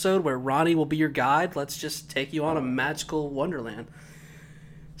the episode where Ronnie will be your guide. Let's just take you on a magical wonderland.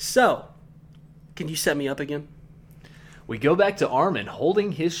 So, can you set me up again? We go back to Armin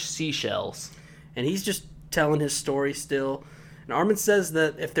holding his seashells. And he's just telling his story still. And And Armin says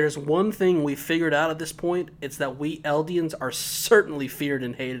that if there's one thing we figured out at this point, it's that we Eldians are certainly feared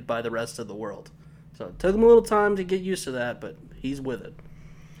and hated by the rest of the world. So it took him a little time to get used to that, but he's with it.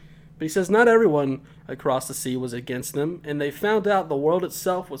 But he says not everyone across the sea was against them, and they found out the world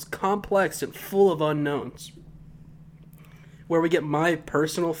itself was complex and full of unknowns. Where we get my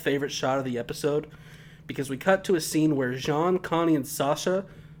personal favorite shot of the episode, because we cut to a scene where Jean, Connie, and Sasha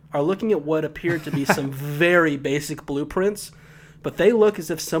are looking at what appeared to be some very basic blueprints, but they look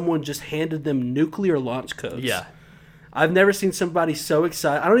as if someone just handed them nuclear launch codes. Yeah. I've never seen somebody so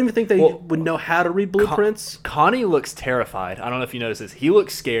excited. I don't even think they would know how to read blueprints. Connie looks terrified. I don't know if you noticed this. He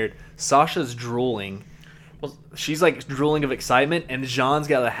looks scared. Sasha's drooling. Well, she's like drooling of excitement, and Jean's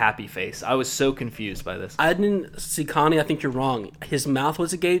got a happy face. I was so confused by this. I didn't see Connie. I think you're wrong. His mouth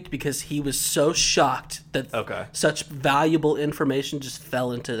was agape because he was so shocked that such valuable information just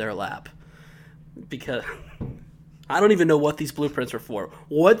fell into their lap. Because I don't even know what these blueprints were for.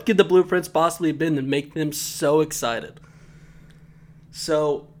 What could the blueprints possibly have been to make them so excited?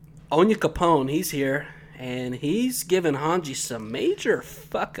 So, Onya Capone, he's here, and he's giving Hanji some major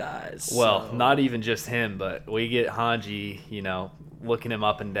fuck eyes. Well, not even just him, but we get Hanji, looking him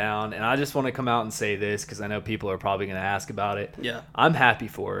up and down. And I just want to come out and say this because I know people are probably going to ask about it. Yeah. I'm happy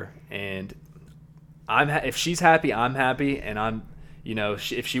for her, and if she's happy, I'm happy, and I'm...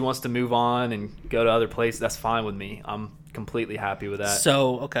 if she wants to move on and go to other places, that's fine with me. I'm completely happy with that.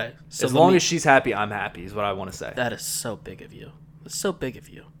 So, okay. So as long as she's happy, I'm happy is what I want to say. That is so big of you. It's so big of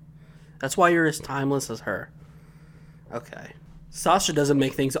you. That's why you're as timeless as her. Okay. Sasha doesn't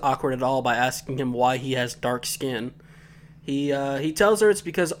make things awkward at all by asking him why he has dark skin. He tells her it's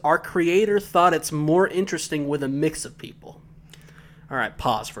because our creator thought it's more interesting with a mix of people. All right,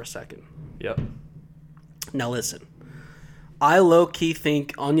 pause for a second. Yep. Now listen. I low-key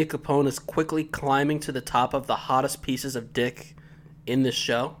think Onya Capone is quickly climbing to the top of the hottest pieces of dick in this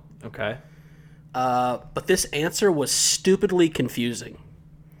show. Okay. But this answer was stupidly confusing.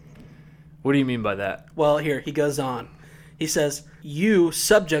 What do you mean by that? Well, here, he goes on. He says, you,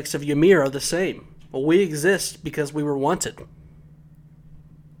 subjects of Ymir, are the same. Well, we exist because we were wanted.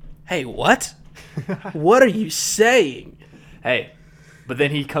 Hey, what? What are you saying? Hey, but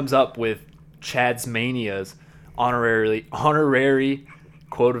then he comes up with Chad's Mania's honorary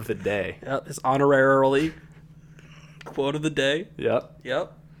quote of the day. Yep, his honorarily quote of the day.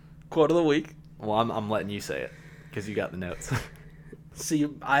 Yep. Quote of the week. Well, I'm letting you say it because you got the notes. See,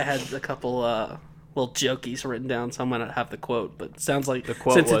 I had a couple little jokies written down, so I might not have the quote, but it sounds like the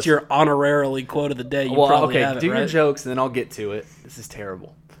quote since it's your honorarily quote of the day, you probably have it, do right? your jokes, and then I'll get to it. This is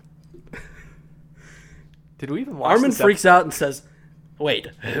terrible. Did we even watch Armin this freaks out and says, wait,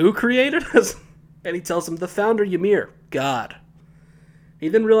 who created us? And he tells him, the founder, Ymir, God. He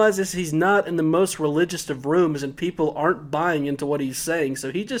then realizes he's not in the most religious of rooms, and people aren't buying into what he's saying,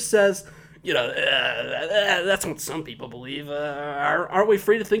 so he just says, that's what some people believe. Aren't we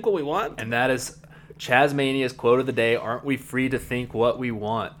free to think what we want? And that is Chazmania's quote of the day, aren't we free to think what we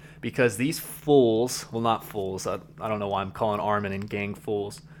want? Because these fools, well, not fools, I don't know why I'm calling Armin and gang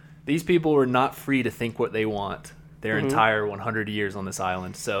fools. These people were not free to think what they want their entire 100 years on this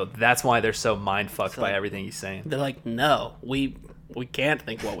island. So that's why they're so mind-fucked by everything he's saying. They're like, no, we can't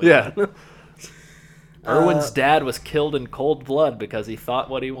think what we want. Erwin's dad was killed in cold blood because he thought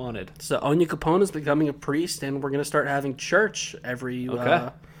what he wanted. So Onya Capone is becoming a priest, and we're going to start having church every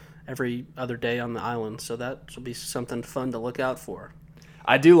other day on the island. So that will be something fun to look out for.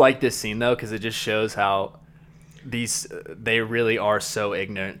 I do like this scene, though, because it just shows how they really are so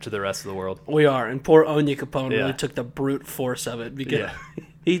ignorant to the rest of the world. We are, and poor Onya Capone really took the brute force of it because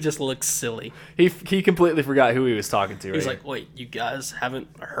he just looks silly. He completely forgot who he was talking to. He's like, wait, you guys haven't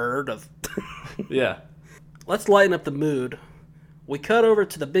heard of... Yeah. Let's lighten up the mood. We cut over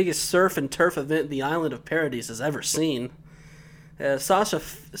to the biggest surf and turf event the Island of Paradise has ever seen.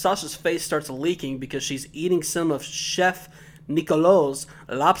 Sasha's face starts leaking because she's eating some of Chef Nicolas'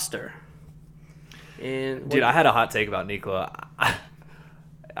 lobster. And dude, I had a hot take about Nicola.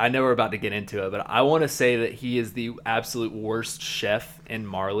 I know we're about to get into it, but I want to say that he is the absolute worst chef in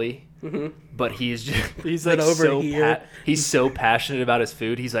Marley. Mm-hmm. But he's like he's so passionate about his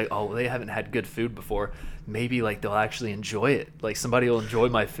food. He's like, oh, they haven't had good food before. Maybe like they'll actually enjoy it. Like somebody will enjoy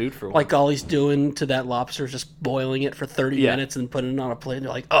my food for once. Like all he's doing to that lobster is just boiling it for 30 minutes and putting it on a plate. And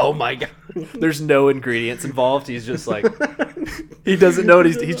they're like, oh my god. There's no ingredients involved. He's just like he doesn't know what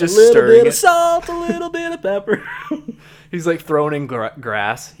he's just stirring it. A little bit of salt, a little bit of pepper. He's like throwing in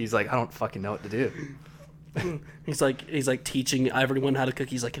grass. He's like, I don't fucking know what to do. He's like teaching everyone how to cook.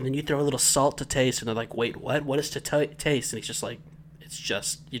 He's like, and then you throw a little salt to taste, and they're like, wait, what? What is to taste? And he's just like, It's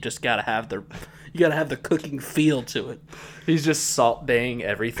just you gotta have the cooking feel to it. He's just Salt Baying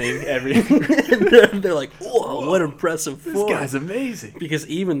everything. They're like, whoa, what impressive form. This guy's amazing. Because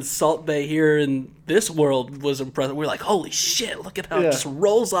even Salt Bay here in this world was impressive. We're like, holy shit, look at how it just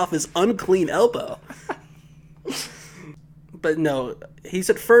rolls off his unclean elbow. But no, he's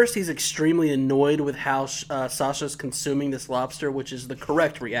extremely annoyed with how Sasha's consuming this lobster, which is the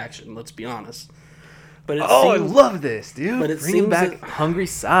correct reaction, let's be honest. But I love this, dude. But Bring back Hungry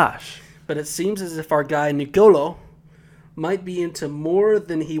Sash. But it seems as if our guy Nicolo might be into more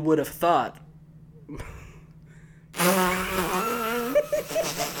than he would have thought. Is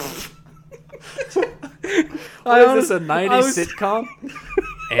this a 90s sitcom?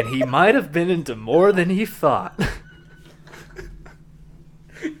 And he might have been into more than he thought.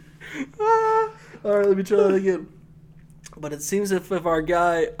 All right, let me try that again. But it seems as if our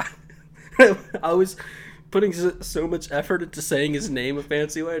guy... I was putting so much effort into saying his name a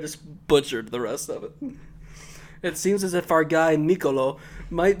fancy way, I just butchered the rest of it. It seems as if our guy Nicolo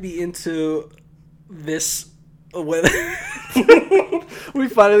might be into this... We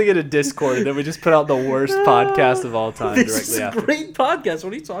finally get a Discord, and then we just put out the worst podcast of all time this directly is after. A great podcast.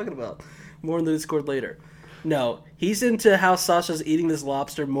 What are you talking about? More in the Discord later. No, he's into how Sasha's eating this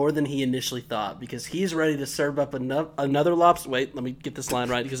lobster more than he initially thought, because he's ready to serve up another lobster. Wait, let me get this line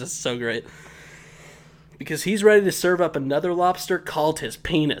right because it's so great. Because he's ready to serve up another lobster called his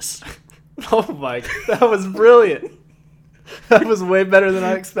penis. Oh my, that was brilliant. That was way better than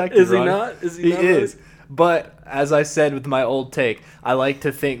I expected. Is he Ronnie. not? Is he He not is. right? But as I said with my old take, I like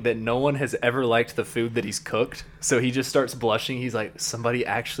to think that no one has ever liked the food that he's cooked. So he just starts blushing. He's like, somebody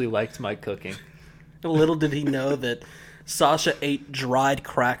actually liked my cooking. Little did he know that Sasha ate dried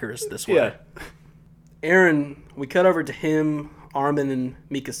crackers this way. Yeah. Aaron, we cut over to him, Armin, and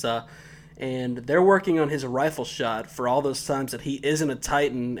Mikasa, and they're working on his rifle shot for all those times that he isn't a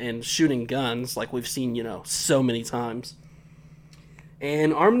Titan and shooting guns like we've seen, so many times.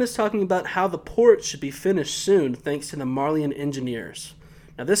 And Armin is talking about how the port should be finished soon thanks to the Marleyan engineers.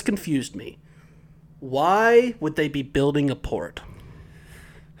 Now this confused me. Why would they be building a port?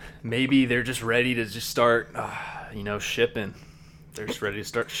 Maybe they're just ready to just start, shipping. They're just ready to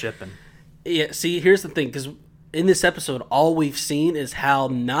start shipping. Yeah, see, here's the thing, because in this episode, all we've seen is how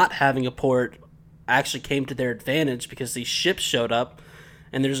not having a port actually came to their advantage because these ships showed up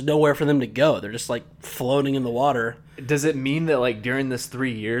and there's nowhere for them to go. They're just, floating in the water. Does it mean that, during this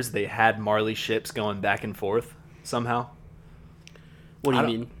 3 years, they had Marley ships going back and forth somehow? What do you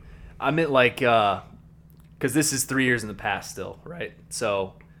mean? I meant, because this is 3 years in the past still, right?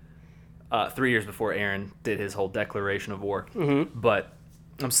 So... 3 years before Aaron did his whole declaration of war. Mm-hmm. But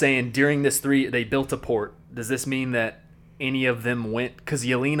I'm saying during this they built a port. Does this mean that any of them went? Because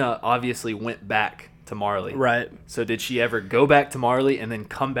Yelena obviously went back to Marley. Right. So did she ever go back to Marley and then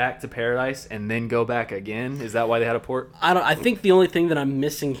come back to Paradise and then go back again? Is that why they had a port? I think the only thing that I'm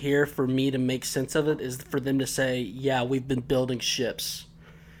missing here for me to make sense of it is for them to say, yeah, we've been building ships.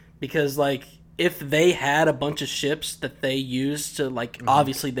 Because, if they had a bunch of ships that they used to,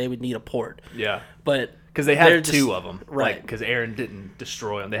 obviously they would need a port. Yeah. But because they have two of them. Right. Because Aaron didn't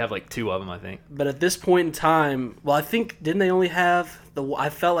destroy them. They have, two of them, I think. But at this point in time, I think, didn't they only have I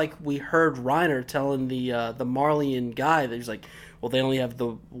felt like we heard Reiner telling the Marleyan guy that he's like, well, they only have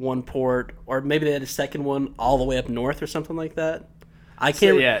the one port, or maybe they had a second one all the way up north or something like that. I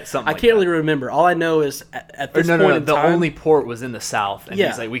can't really remember. All I know is at this point in the time, only port was in the south, and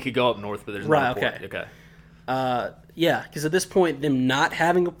he's like, we could go up north, but there's no port. Okay. Yeah, because at this point, them not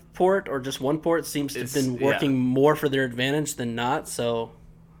having a port or just one port seems to have been working more for their advantage than not. So,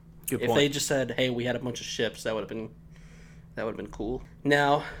 if they just said, "Hey, we had a bunch of ships," that would have been cool.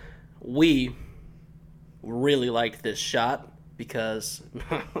 Now, we really liked this shot because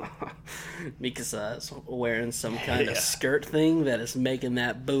Mikasa is wearing some kind of skirt thing that is making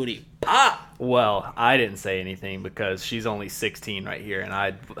that booty pop. Well, I didn't say anything because she's only 16 right here, and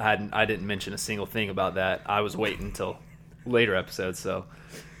I didn't mention a single thing about that. I was waiting until later episodes, so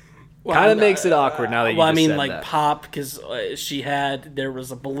kind of makes it awkward now that you just said that. Pop, because there was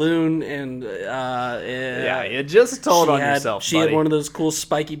a balloon, and you just told on yourself, She had one of those cool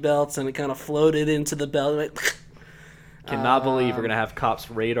spiky belts, and it kind of floated into the belt. Cannot believe we're gonna have cops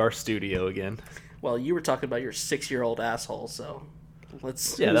raid our studio again. Well, you were talking about your 6-year-old asshole, so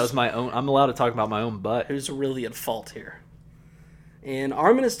let's. Yeah, that was my own. I'm allowed to talk about my own butt. Who's really at fault here? And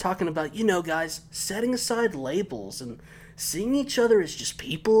Armin is talking about, guys, setting aside labels and seeing each other as just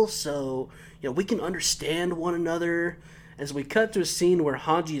people, so we can understand one another. As we cut to a scene where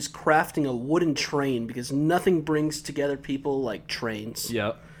Hanji is crafting a wooden train because nothing brings together people like trains.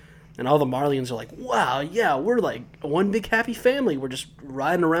 Yep. And all the Marlians are like, wow, yeah, we're like one big happy family. We're just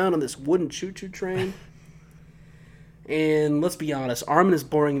riding around on this wooden choo-choo train. And let's be honest, Armin is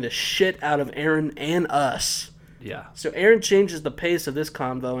boring the shit out of Aaron and us. Yeah. So Aaron changes the pace of this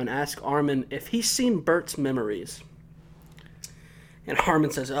convo and asks Armin if he's seen Bert's memories. And Armin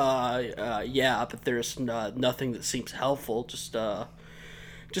says, yeah, but there's nothing that seems helpful. Just a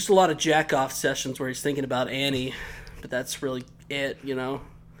lot of jack-off sessions where he's thinking about Annie. But that's really it, you know?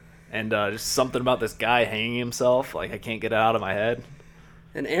 And just something about this guy hanging himself. Like, I can't get it out of my head.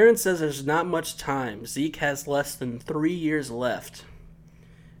 And Aaron says there's not much time. Zeke has less than 3 years left.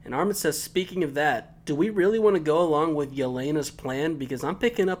 And Armin says, speaking of that, do we really want to go along with Yelena's plan? Because I'm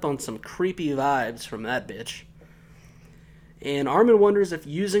picking up on some creepy vibes from that bitch. And Armin wonders if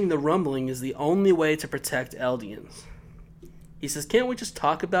using the rumbling is the only way to protect Eldians. He says, can't we just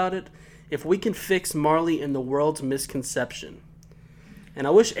talk about it? If we can fix Marley and the world's misconception. And I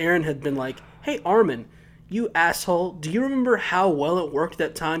wish Aaron had been like, hey, Armin, you asshole, do you remember how well it worked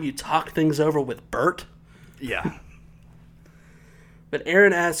that time you talked things over with Bert? Yeah. But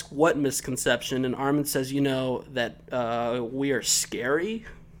Aaron asks what misconception, and Armin says, you know, that we are scary.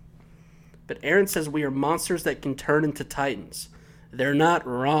 But Aaron says we are monsters that can turn into titans. They're not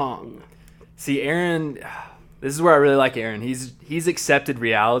wrong. See, Aaron, this is where I really like Aaron. He's accepted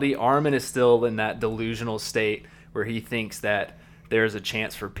reality. Armin is still in that delusional state where he thinks that there's a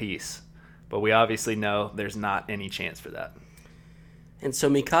chance for peace. But we obviously know there's not any chance for that. And so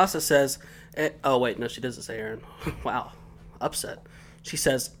Mikasa says, oh, wait, no, she doesn't say Aaron. Wow, upset. She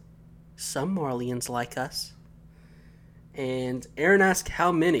says, some Marlians like us. And Aaron asks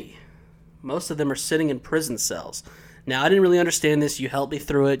how many. Most of them are sitting in prison cells. Now, I didn't really understand this. You helped me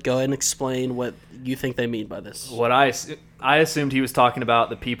through it. Go ahead and explain what you think they mean by this. What I assumed he was talking about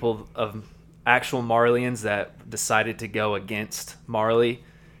the people of actual Marlians that decided to go against Marley.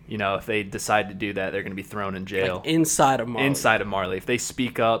 You know, if they decide to do that, they're going to be thrown in jail. Like inside of Marley. Inside of Marley. If they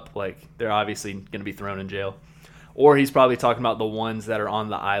speak up, like, they're obviously going to be thrown in jail. Or he's probably talking about the ones that are on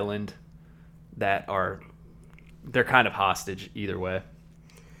the island that they're kind of hostage either way.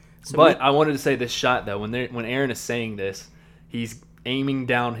 So I wanted to say this shot, though. When Aaron is saying this, he's aiming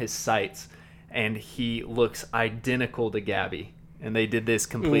down his sights, and he looks identical to Gabby. And they did this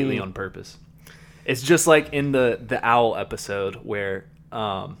completely on purpose. It's just like in the owl episode where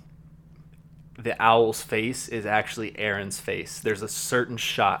the owl's face is actually Aaron's face. There's a certain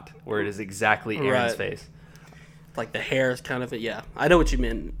shot where it is exactly Aaron's face. Like the hair is kind of it. Yeah, I know what you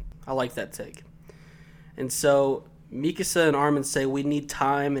mean. I like that take. And so Mikasa and Armin say we need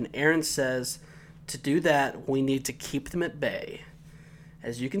time, and Aaron says to do that we need to keep them at bay.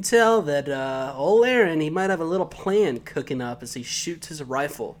 As you can tell that old Aaron, he might have a little plan cooking up as he shoots his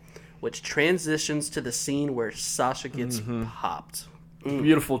rifle, which transitions to the scene where Sasha gets popped.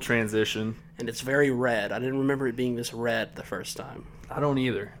 Beautiful transition. And it's very red. I didn't remember it being this red the first time. I don't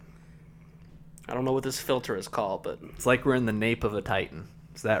either. I don't know what this filter is called, but it's like we're in the nape of a titan.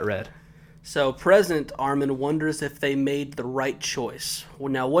 It's that red. So, present, Armin wonders if they made the right choice.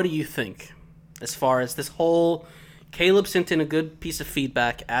 Well, now, what do you think? As far as this whole... Caleb sent in a good piece of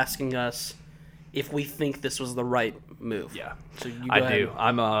feedback asking us if we think this was the right move. Yeah, so you I do.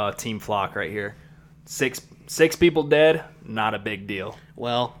 I'm a Team Flock right here. Six people dead, not a big deal.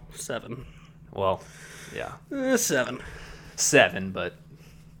 Well, 7. Well, yeah. 7. 7, but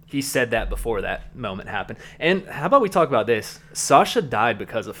he said that before that moment happened. And how about we talk about this? Sasha died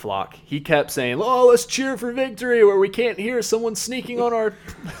because of Flock. He kept saying, oh, let's cheer for victory, where we can't hear someone sneaking on our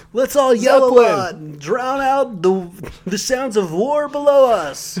let's all yell a lot and drown out the sounds of war below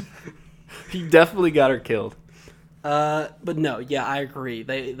us. He definitely got her killed. But no, yeah, I agree.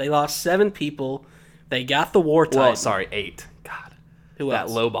 They lost 7 people. They got the war titan. Well, sorry, 8. God. Who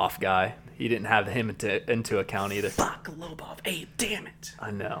else? That Loboff guy. He didn't have him into account either. Fuck, Lobov. 8, damn it.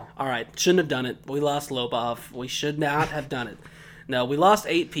 I know. All right, shouldn't have done it. We lost Lobov. We should not have done it. No, we lost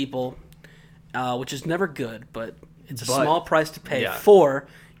 8 people, which is never good, but it's a small price to pay for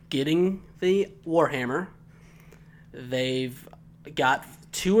getting the Warhammer. They've got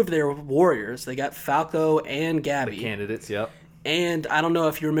 2 of their warriors. They got Falco and Gabby. The candidates, yep. And I don't know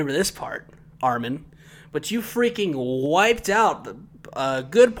if you remember this part, Armin, but you freaking wiped out a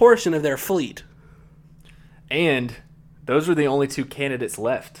good portion of their fleet. And those were the only 2 candidates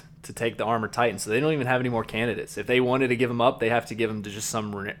left to take the Armored Titan, so they don't even have any more candidates. If they wanted to give them up, they have to give them to just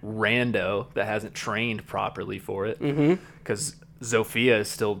some rando that hasn't trained properly for it. Because Zofia is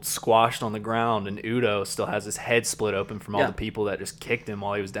still squashed on the ground, and Udo still has his head split open from all the people that just kicked him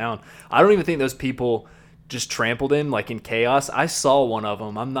while he was down. I don't even think those people just trampled him like in chaos. I saw one of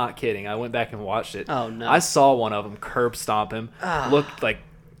them. I'm not kidding. I went back and watched it. Oh, no. I saw one of them curb stomp him. Looked like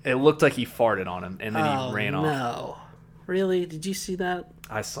It looked like he farted on him, and then he ran off. No. Really? Did you see that?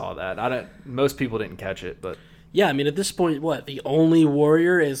 I saw that. Most people didn't catch it, but Yeah, I mean, at this point, the only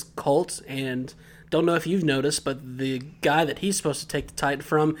warrior is Colt, and don't know if you've noticed, but the guy that he's supposed to take the Titan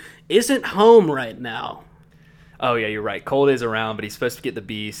from isn't home right now. oh yeah, you're right. Colt is around, but he's supposed to get the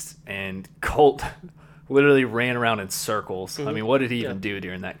beast, and Colt literally ran around in circles. I mean, what did he even do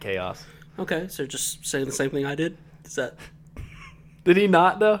during that chaos? Okay, so just saying the same thing I did? Is that... Did he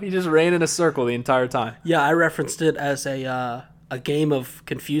not, though? He just ran in a circle the entire time. Yeah, I referenced it as a game of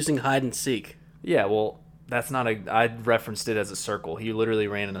confusing hide and seek. Yeah, well, that's not I referenced it as a circle. He literally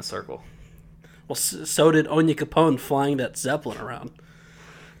ran in a circle. Well, so did Onya Capone flying that Zeppelin around.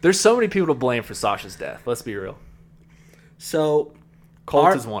 There's so many people to blame for Sasha's death. Let's be real. So...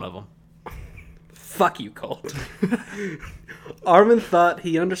 Colt is one of them. Fuck you, Colt. Armin thought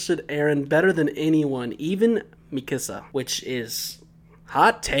he understood Eren better than anyone, even Mikasa, which is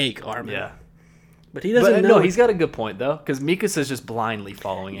hot take, Armin. Yeah. But he doesn't know. No, he's got a good point, though, because Mikasa's just blindly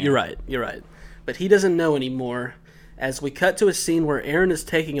following Eren. You're right. But he doesn't know anymore, as we cut to a scene where Eren is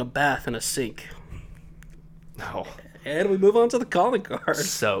taking a bath in a sink. Oh. And we move on to the calling card.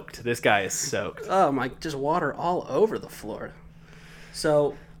 Soaked. This guy is soaked. Oh my, just water all over the floor.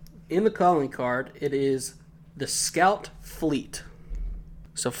 So, in the calling card, it is the Scout Fleet.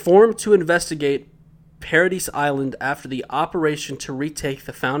 So, formed to investigate Paradise Island after the operation to retake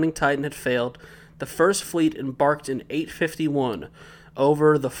the founding Titan had failed, the first fleet embarked in 851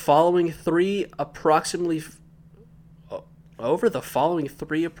 over the following three approximately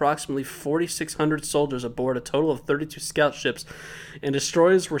 4,600 soldiers aboard a total of 32 scout ships, and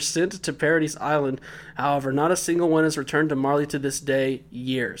destroyers were sent to Paradise Island. However, not a single one has returned to Marley to this day,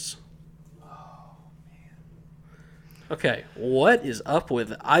 years. Oh, man. Okay, what is up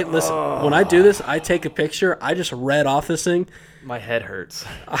with it? Listen, when I do this, I take a picture. I just read off this thing. My head hurts.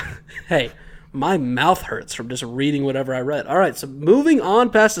 Hey, my mouth hurts from just reading whatever I read. All right, so moving on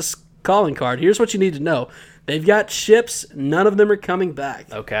past this calling card, here's what you need to know. They've got ships. None of them are coming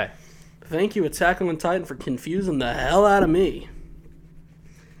back. Okay. Thank you, Attack on Titan, for confusing the hell out of me.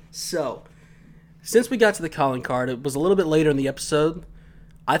 So, since we got to the calling card, it was a little bit later in the episode.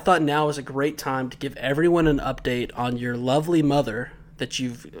 I thought now was a great time to give everyone an update on your lovely mother that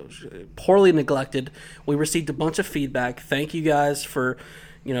you've poorly neglected. We received a bunch of feedback. Thank you guys for,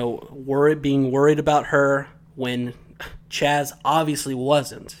 being worried about her when Chaz obviously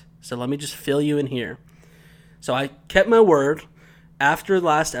wasn't. So let me just fill you in here. So I kept my word. After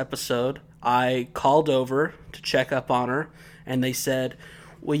last episode, I called over to check up on her, and they said,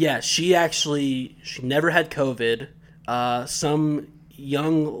 well, yeah, she never had COVID. Some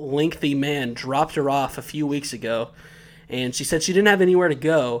young, lengthy man dropped her off a few weeks ago, and she said she didn't have anywhere to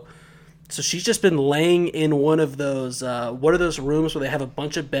go. So she's just been laying in one of those, what are those rooms where they have a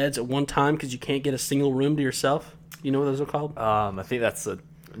bunch of beds at one time because you can't get a single room to yourself? You know what those are called? I think that's a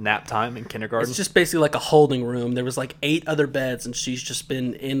nap time in kindergarten. It's just basically like a holding room. There was like 8 other beds, and she's just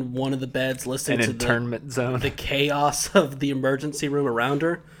been in one of the beds listening to internment zone. The chaos of the emergency room around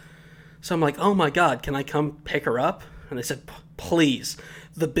her. So I'm like, oh my God, can I come pick her up? And they said, please.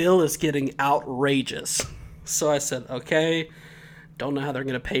 The bill is getting outrageous. So I said, okay, don't know how they're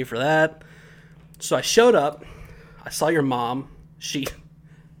going to pay for that. So I showed up. I saw your mom. She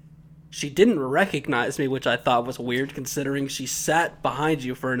didn't recognize me, which I thought was weird considering she sat behind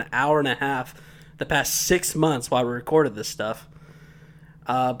you for an hour and a half the past 6 months while we recorded this stuff.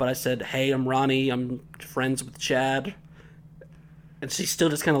 But I said, hey, I'm Ronnie. I'm friends with Chad. And she still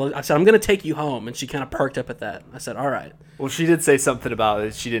just kind of looked. I said, I'm going to take you home. And she kind of perked up at that. I said, all right. Well, she did say something about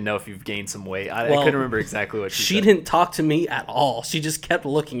it. She didn't know if you've gained some weight. I couldn't remember exactly what she said. She didn't talk to me at all. She just kept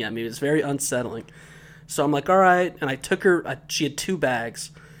looking at me. It was very unsettling. So I'm like, all right. And I took her. She had 2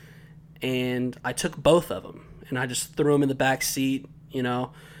 bags. And I took both of them, and I just threw them in the back seat, and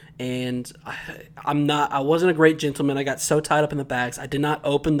I wasn't a great gentleman. I got so tied up in the bags. I did not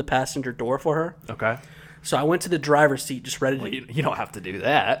open the passenger door for her. Okay. So I went to the driver's seat just ready to... You don't have to do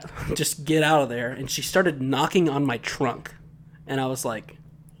that. Just get out of there. And she started knocking on my trunk. And I was like,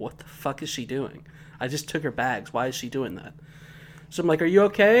 what the fuck is she doing? I just took her bags. Why is she doing that? So I'm like, are you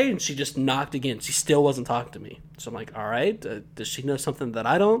okay? And she just knocked again. She still wasn't talking to me. So I'm like, all right. Does she know something that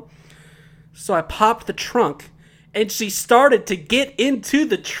I don't? So I popped the trunk, and she started to get into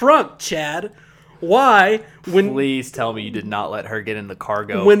the trunk, Chad. Why? Please tell me you did not let her get in the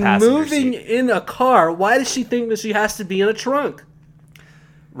cargo when passenger moving seat. In a car, why does she think that she has to be in a trunk?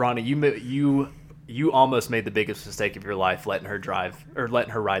 Ronnie, you almost made the biggest mistake of your life letting her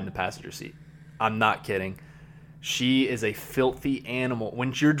ride in the passenger seat. I'm not kidding. She is a filthy animal.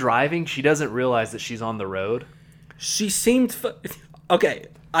 When you're driving, she doesn't realize that she's on the road. She seemed... Okay,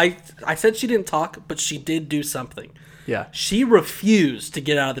 I said she didn't talk, but she did do something. Yeah. She refused to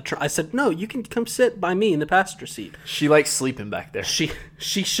get out of the truck. I said, no, you can come sit by me in the passenger seat. She likes sleeping back there. She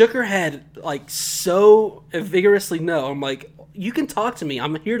shook her head like so vigorously no. I'm like, you can talk to me.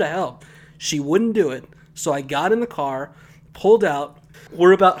 I'm here to help. She wouldn't do it. So I got in the car, pulled out.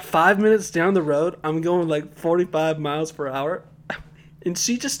 We're about 5 minutes down the road. I'm going like 45 miles per hour. And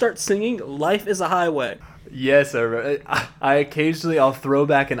she just starts singing Life is a Highway. Yes, I occasionally I'll throw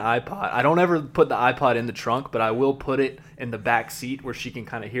back an iPod. I don't ever put the iPod in the trunk, but I will put it in the back seat where she can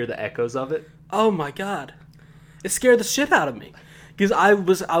kind of hear the echoes of it. Oh my god, it scared the shit out of me because I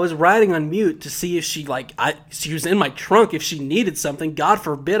was riding on mute to see if she she was in my trunk if she needed something. God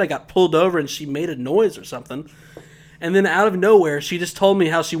forbid I got pulled over and she made a noise or something. And then out of nowhere, she just told me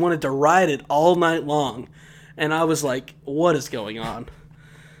how she wanted to ride it all night long, and I was like, what is going on?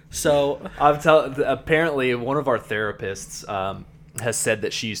 So apparently one of our therapists has said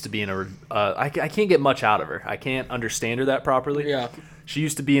that she used to be in I can't get much out of her. I can't understand her that properly. Yeah. She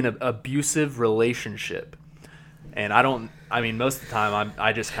used to be in an abusive relationship. And most of the time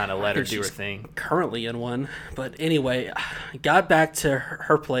I just kind of let her do her thing. Currently in one. But anyway, got back to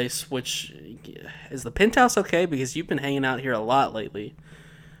her place, which is the penthouse okay? Because you've been hanging out here a lot lately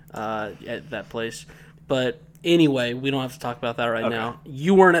at that place. But anyway, we don't have to talk about that right now.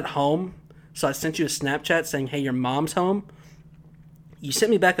 You weren't at home, so I sent you a Snapchat saying, hey, your mom's home. You sent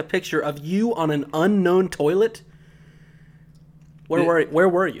me back a picture of you on an unknown toilet. Where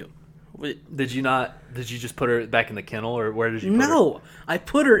were you? Did you just put her back in the kennel, or where did you put her? No, I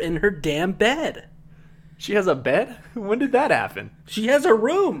put her in her damn bed. She has a bed? When did that happen? She has a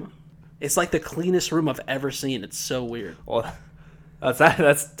room. It's like the cleanest room I've ever seen. It's so weird. Well,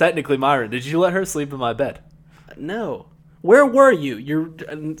 that's technically my room. Did you let her sleep in my bed? No. Where were you?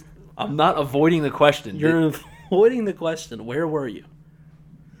 I'm not avoiding the question. You're avoiding the question. Where were you?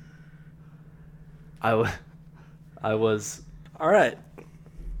 I was... All right.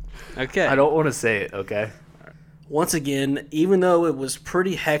 Okay. I don't want to say it, okay? Once again, even though it was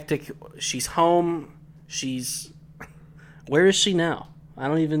pretty hectic, she's home. Where is she now? I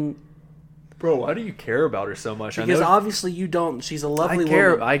don't even... Bro, why do you care about her so much? Because obviously you don't. She's a lovely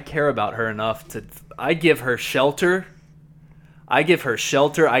woman. I care about her enough to... I give her shelter. I give her It's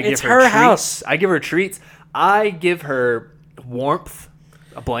her her treats. house. I give her treats. I give her warmth,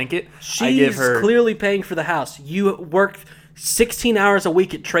 a blanket. She's clearly paying for the house. You work 16 hours a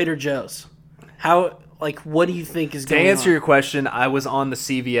week at Trader Joe's. What do you think is going on? To answer your question, I was on the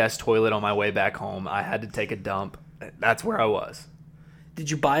CVS toilet on my way back home. I had to take a dump. That's where I was. Did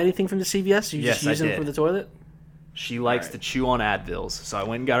you buy anything from the CVS? You just use them for the toilet? She likes to chew on Advils, so I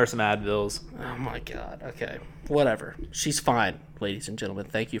went and got her some Advils. Oh my god. Okay. Whatever. She's fine, ladies and gentlemen.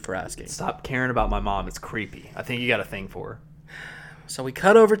 Thank you for asking. Stop caring about my mom. It's creepy. I think you got a thing for her. So we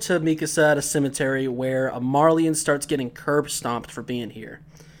cut over to Mikasa at a cemetery where a Marleyan starts getting curb stomped for being here.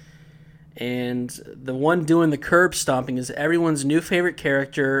 And the one doing the curb stomping is everyone's new favorite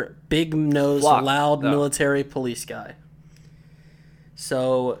character, big nose, loud military police guy.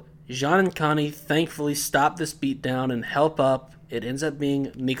 So Jean and Connie thankfully stop this beatdown and help up. It ends up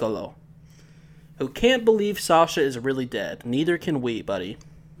being Niccolo, who can't believe Sasha is really dead. Neither can we, buddy.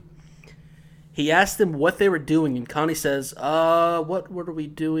 He asked them what they were doing, and Connie says, what were we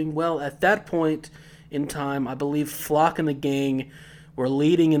doing? Well, at that point in time, I believe Flock and the gang were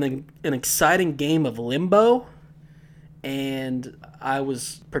leading in an exciting game of Limbo, and I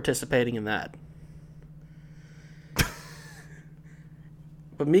was participating in that.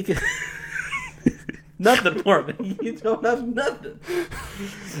 But Mika... Nothing for me. You don't have nothing.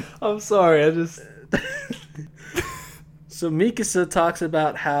 I'm sorry, I just... So Mikasa talks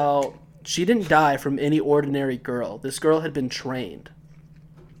about how she didn't die from any ordinary girl. This girl had been trained.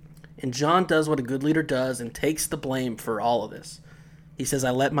 And John does what a good leader does and takes the blame for all of this. He says,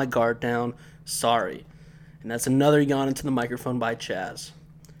 I let my guard down. Sorry. And that's another yawn into the microphone by Chaz.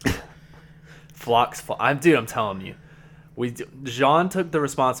 Flock's fault. Dude, I'm telling you. Jean took the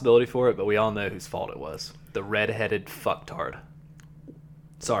responsibility for it, but we all know whose fault it was. The red-headed fucktard.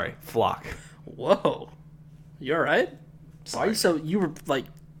 Sorry, Flock. Whoa. You all right? Sorry. You were,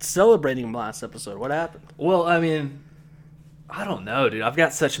 celebrating him last episode. What happened? Well, I mean, I don't know, dude. I've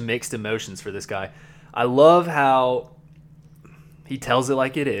got such mixed emotions for this guy. I love how he tells it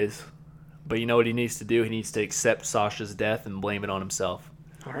like it is, but you know what he needs to do? He needs to accept Sasha's death and blame it on himself.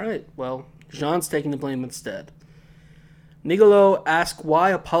 All right. Well, Jean's taking the blame instead. Niccolo asked why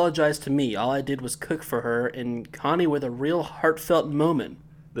apologize to me. All I did was cook for her, and Connie, with a real heartfelt moment,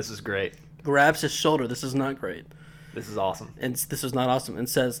 this is great, grabs his shoulder. This is not great. This is awesome. And this is not awesome. And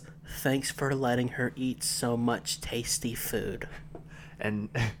says, thanks for letting her eat so much tasty food. And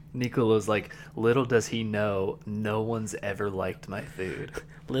Nicolo's like, little does he know, no one's ever liked my food.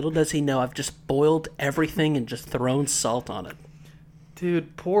 Little does he know, I've just boiled everything and just thrown salt on it.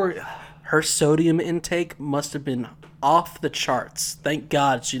 Dude, poor... Her sodium intake must have been off the charts. Thank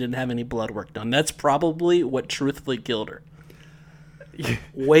God she didn't have any blood work done. That's probably what truthfully killed her.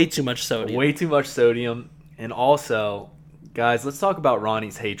 Way too much sodium. Way too much sodium. And also, guys, let's talk about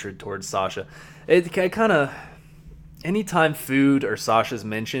Ronnie's hatred towards Sasha. It kind of... Anytime food or Sasha's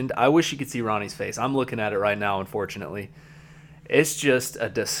mentioned, I wish you could see Ronnie's face. I'm looking at it right now, unfortunately. It's just a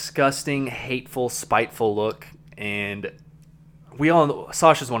disgusting, hateful, spiteful look. And we all know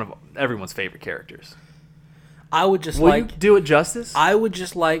Sasha's one of everyone's favorite characters. I would just Will you do it justice? I would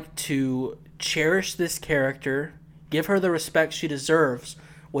just like to cherish this character, give her the respect she deserves,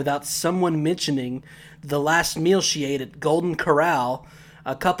 without someone mentioning the last meal she ate at Golden Corral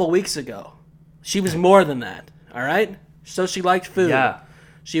a couple weeks ago. She was more than that, all right? So she liked food. Yeah.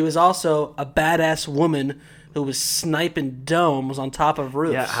 She was also a badass woman who was sniping domes on top of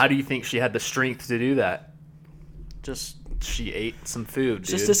roofs. Yeah, how do you think she had the strength to do that? Just... She ate some food, dude. It's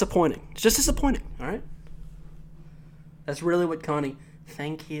just disappointing. It's just disappointing, all right? That's really what Connie...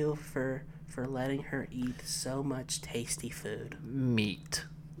 Thank you for letting her eat so much tasty food. Meat.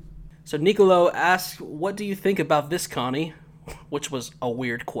 So Nicolo asks, what do you think about this, Connie? Which was a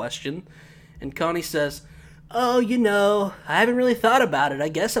weird question. And Connie says, oh, I haven't really thought about it. I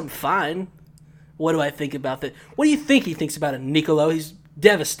guess I'm fine. What do I think about that? What do you think he thinks about it, Nicolo? He's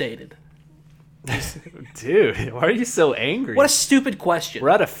devastated. Dude, why are you so angry? What a stupid question. We're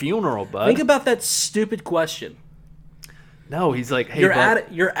at a funeral, bud. Think about that stupid question. No, he's like, hey, you're bud.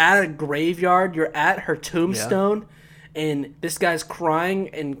 You're at a graveyard. You're at her tombstone. Yeah. And this guy's crying,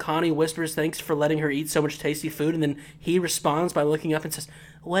 and Connie whispers thanks for letting her eat so much tasty food, and then he responds by looking up and says,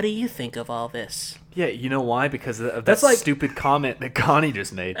 what do you think of all this? Yeah, you know why? Because of that stupid comment that Connie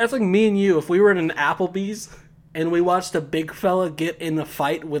just made. That's like me and you. If we were in an Applebee's and we watched a big fella get in a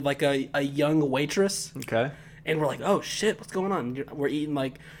fight with like a young waitress. Okay. And we're like, oh shit, what's going on? We're eating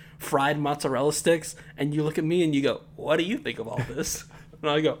like fried mozzarella sticks, and you look at me and you go, what do you think of all this? And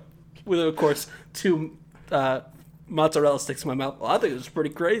I go, with of course 2 mozzarella sticks in my mouth. Well, I think it was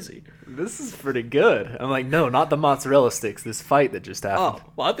pretty crazy. This is pretty good. I'm like, no, not the mozzarella sticks. This fight that just happened.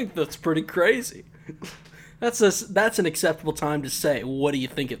 Oh, well, I think that's pretty crazy. That's an acceptable time to say, what do you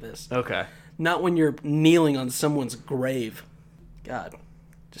think of this? Okay. Not when you're kneeling on someone's grave. God,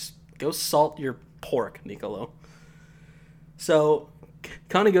 just go salt your pork, Nicolo. So,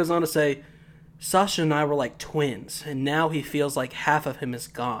 Connie goes on to say, Sasha and I were like twins, and now he feels like half of him is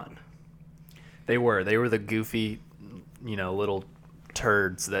gone. They were the goofy, little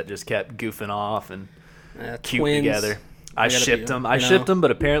turds that just kept goofing off and cute twins, together. I shipped them.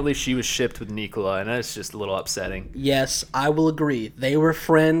 But apparently she was shipped with Nicola, and that's just a little upsetting. Yes, I will agree. They were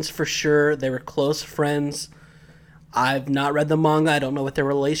friends for sure. They were close friends. I've not read the manga. I don't know what their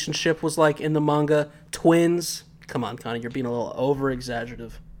relationship was like in the manga. Twins. Come on, Connie. You're being a little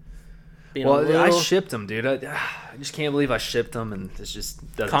over-exaggerative. I shipped them, dude. I just can't believe I shipped them, and it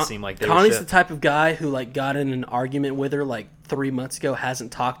just doesn't seem like they were Connie's shipped. the type of guy who got in an argument with her 3 months ago,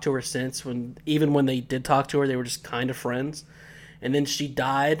 hasn't talked to her since. Even when they did talk to her, they were just kind of friends. And then she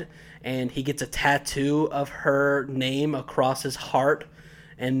died, and he gets a tattoo of her name across his heart,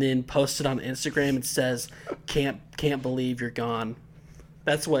 and then posted on Instagram and says, "Can't believe you're gone."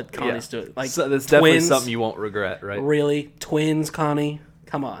 That's what Connie's doing. So that's definitely something you won't regret, right? Really, twins, Connie.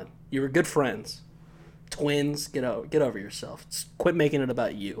 Come on. You were good friends. Twins, get over yourself. Quit making it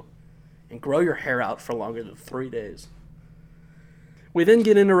about you. And grow your hair out for longer than 3 days. We then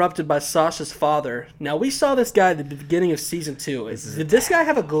get interrupted by Sasha's father. Now, we saw this guy at the beginning of Season 2. Did this guy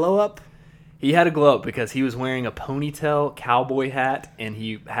have a glow-up? He had a glow-up because he was wearing a ponytail cowboy hat, and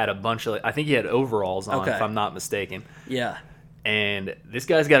he had a bunch of... I think he had overalls on, if I'm not mistaken. Yeah. And this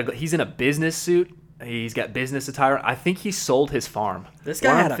guy's he's in a business suit. He's got business attire. I think he sold his farm. This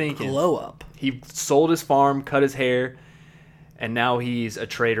guy had a glow up. He sold his farm, cut his hair, and now he's a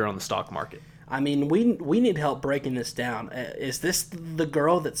trader on the stock market. I mean, we need help breaking this down. Is this the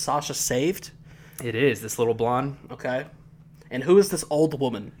girl that Sasha saved? It is, this little blonde. Okay. And who is this old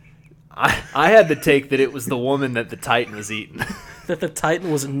woman? I had the take that it was the woman that the Titan was eating. That the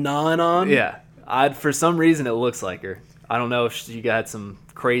Titan was gnawing on? Yeah. For some reason, it looks like her. I don't know if she got some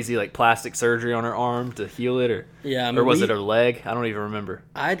crazy plastic surgery on her arm to heal it, or or was it her leg? I don't even remember.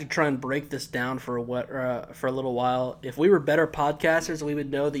 I had to try and break this down for a little while. If we were better podcasters, we would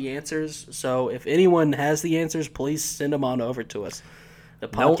know the answers. So if anyone has the answers, please send them on over to us. The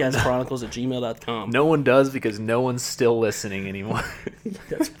podcastchronicles@gmail.com. No one does because no one's still listening anymore.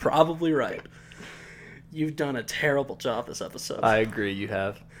 That's probably right. You've done a terrible job this episode. I agree, you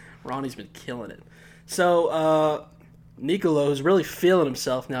have. Ronnie's been killing it. So, Nicolo, who's really feeling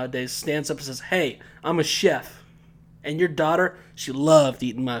himself nowadays, stands up and says, "Hey, I'm a chef. And your daughter, she loved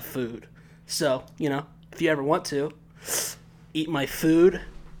eating my food. So, if you ever want to eat my food,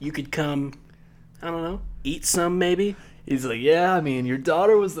 you could come, I don't know, eat some maybe." He's like, "Yeah, I mean, your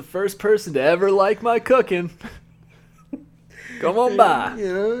daughter was the first person to ever like my cooking. Come on by.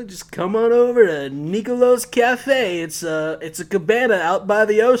 Just come on over to Nicolo's Cafe. It's a cabana out by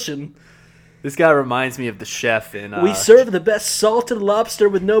the ocean. This guy reminds me of the chef in... we serve the best salted lobster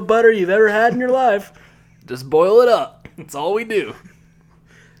with no butter you've ever had in your life. Just boil it up. That's all we do.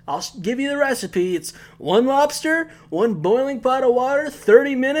 I'll give you the recipe. It's 1 lobster, 1 boiling pot of water,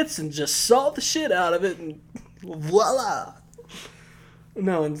 30 minutes, and just salt the shit out of it, and voila."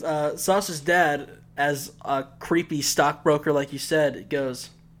 No, and Sasha's dad, as a creepy stockbroker like you said, goes,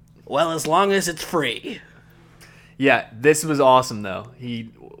 "Well, as long as it's free." Yeah, this was awesome, though.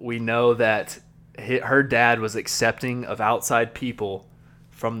 We know that her dad was accepting of outside people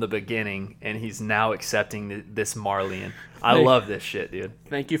from the beginning, and he's now accepting this Marleyan. I love this shit, dude.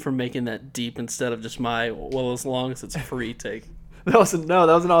 Thank you for making that deep instead of just my, "well, as long as it's free" take. That was an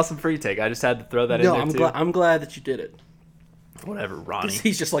awesome free take. I just had to throw that in there, too. I'm glad that you did it. Whatever, Ronnie.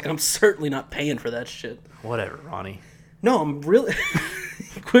 He's just like, "I'm certainly not paying for that shit." Whatever, Ronnie. No, I'm really...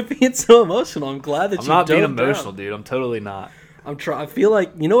 Quit being so emotional. I'm glad that I'm you not being dove down. emotional, dude. I'm totally not. I feel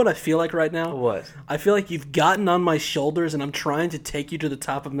like... You know what I feel like right now? What? I feel like you've gotten on my shoulders and I'm trying to take you to the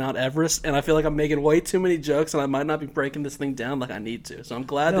top of Mount Everest, and I feel like I'm making way too many jokes and I might not be breaking this thing down like I need to. So I'm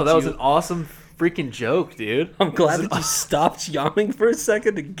glad that was an awesome freaking joke, dude. I'm glad that you stopped yawning for a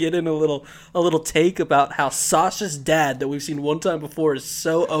second to get in a little take about how Sasha's dad, that we've seen one time before, is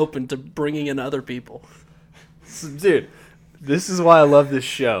so open to bringing in other people. Dude, this is why I love this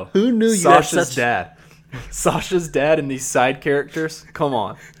show. Who knew you Sasha's dad? Sasha's dad and these side characters? Come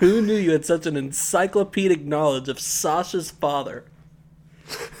on. Who knew you had such an encyclopedic knowledge of Sasha's father?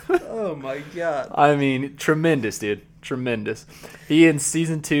 Oh my god. I mean, tremendous, dude. Tremendous. He in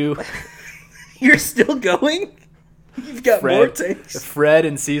season 2... You're still going? You've got more takes. Fred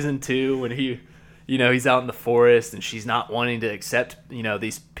in season 2, when he's out in the forest and she's not wanting to accept,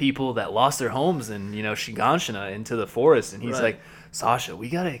 these people that lost their homes in, Shiganshina into the forest. And he's like, "Sasha, we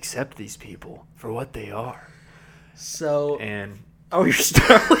got to accept these people for what they are." So. And. Oh, you're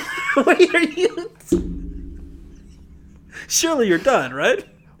starting. Wait, are you. Surely you're done, right?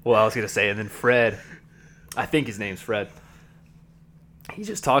 Well, I was going to say, and then Fred, I think his name's Fred. He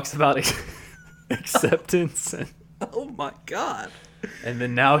just talks about acceptance. Oh my god. And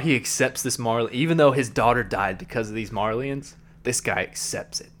then now he accepts this Marley. Even though his daughter died because of these Marleyans, this guy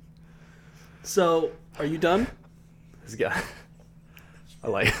accepts it. So, are you done? This guy. I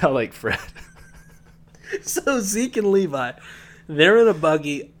like Fred. So Zeke and Levi, they're in a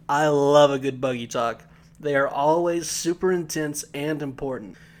buggy. I love a good buggy talk. They are always super intense and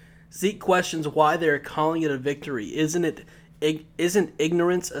important. Zeke questions why they're calling it a victory. Isn't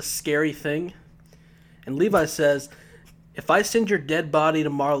ignorance a scary thing? And Levi says, "If I send your dead body to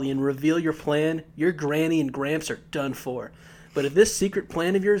Marley and reveal your plan, your granny and gramps are done for. But if this secret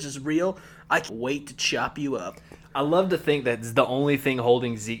plan of yours is real, I can't wait to chop you up." I love to think that the only thing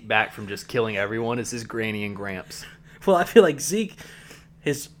holding Zeke back from just killing everyone is his granny and gramps. Well, I feel like Zeke,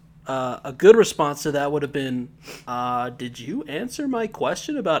 a good response to that would have been, "Did you answer my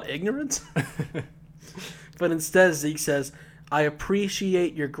question about ignorance?" But instead, Zeke says, "I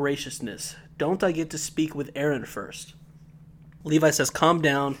appreciate your graciousness. Don't I get to speak with Aaron first?" Levi says, "Calm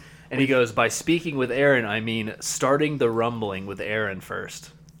down." And he goes, "By speaking with Aaron, I mean starting the rumbling with Aaron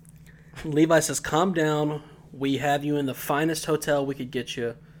first." Levi says, "Calm down. We have you in the finest hotel we could get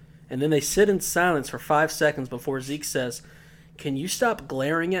you." And then they sit in silence for 5 seconds before Zeke says, "Can you stop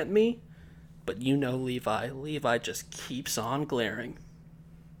glaring at me?" But Levi just keeps on glaring.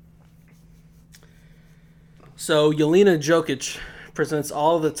 So Yelena Jokic presents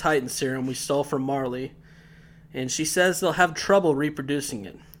all of the Titan serum we stole from Marley, and she says they'll have trouble reproducing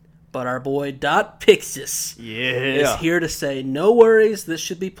it. But our boy Dot Pixis is here to say, "No worries, this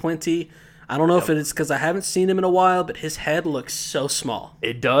should be plenty." I don't know if it's because I haven't seen him in a while, but his head looks so small.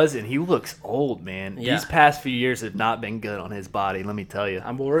 It does, and he looks old, man. Yeah. These past few years have not been good on his body, let me tell you.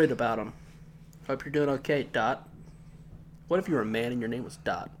 I'm worried about him. Hope you're doing okay, Dot. What if you were a man and your name was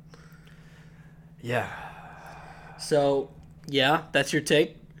Dot? Yeah. So, yeah, that's your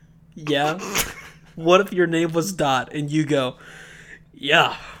take? Yeah. What if your name was Dot and you go,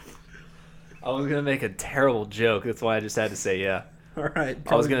 "Yeah"? I was going to make a terrible joke. That's why I just had to say yeah. All right.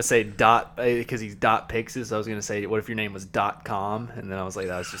 I was going to say Dot, because he's Dot Pixis. I was going to say, what if your name was .com? And then I was like,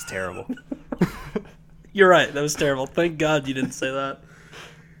 that was just terrible. You're right. That was terrible. Thank God you didn't say that.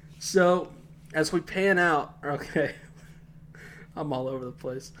 So, as we pan out, okay, I'm all over the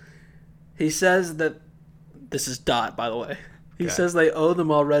place. He says that, this is Dot, by the way. He says they owe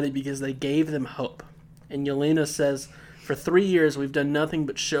them already because they gave them hope. And Yelena says, for 3 years we've done nothing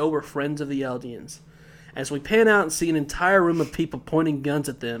but show we're friends of the Eldians. As we pan out and see an entire room of people pointing guns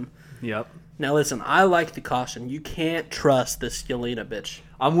at them. Yep. Now listen, I like the caution. You can't trust this Yelena bitch.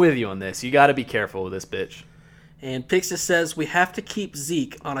 I'm with you on this. You got to be careful with this bitch. And Pixis says we have to keep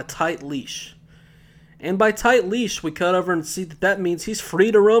Zeke on a tight leash. And by tight leash, we cut over and see that means he's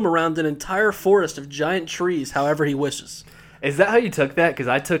free to roam around an entire forest of giant trees however he wishes. Is that how you took that? Because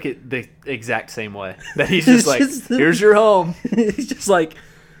I took it the exact same way. That he's just like, here's your home. He's just like,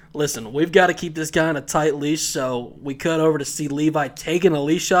 listen, we've got to keep this guy on a tight leash, so we cut over to see Levi taking a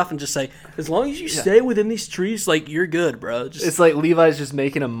leash off and just say, as long as you stay within these trees, like, you're good, bro. It's like Levi's just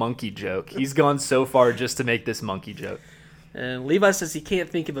making a monkey joke. He's gone so far just to make this monkey joke. And Levi says he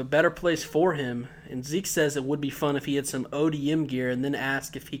can't think of a better place for him, and Zeke says it would be fun if he had some ODM gear, and then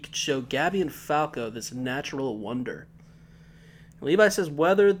ask if he could show Gabby and Falco this natural wonder. Levi says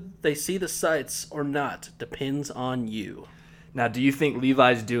whether they see the sights or not depends on you. Now, do you think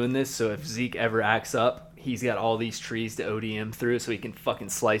Levi's doing this so if Zeke ever acts up, he's got all these trees to ODM through so he can fucking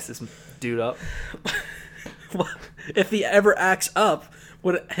slice this dude up? Well, if he ever acts up,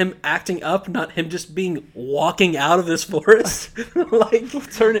 would him acting up not him just walking out of this forest? Like,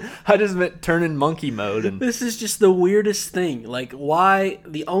 I just meant turn in monkey mode. And this is just the weirdest thing. Like, why?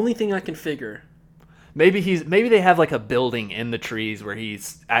 The only thing I can figure. Maybe they have like a building in the trees where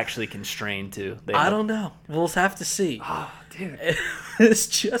he's actually constrained to. I don't know. We'll have to see. Oh, dude. This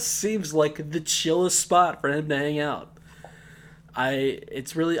just seems like the chillest spot for him to hang out. I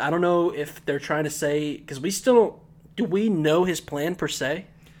don't know if they're trying to say, because we still don't, do we know his plan per se?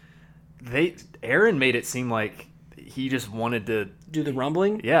 Aaron made it seem like he just wanted to do the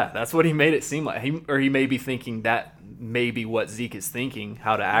rumbling. Yeah, that's what he made it seem like. He may be thinking that may be what Zeke is thinking,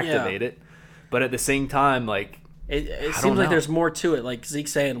 how to activate it. But at the same time, like, it seems like there's more to it. Like Zeke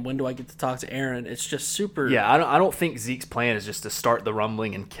saying, "When do I get to talk to Aaron?" It's just super. Yeah, I don't think Zeke's plan is just to start the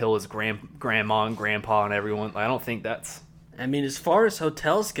rumbling and kill his grandma and grandpa and everyone. I don't think that's. I mean, as far as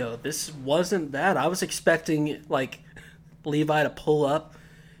hotels go, this wasn't bad. I was expecting like Levi to pull up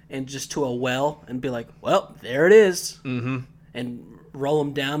and just to a well and be like, "Well, there it is," and roll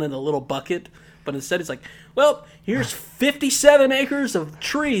him down in a little bucket. But instead, it's like, "Well, here's 57 acres of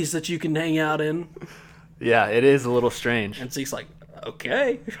trees that you can hang out in." Yeah, it is a little strange. And Zeke's like,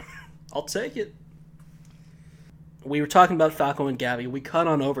 "Okay, I'll take it." We were talking about Falco and Gabby. We cut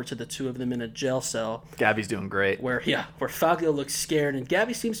on over to the two of them in a jail cell. Gabby's doing great. Where Falco looks scared, and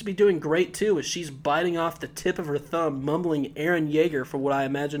Gabby seems to be doing great too, as she's biting off the tip of her thumb, mumbling Aaron Yeager for what I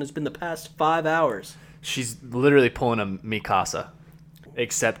imagine has been the past 5 hours. She's literally pulling a Mikasa,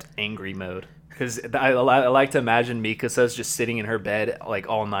 except angry mode. Because I like to imagine Mikasa's just sitting in her bed like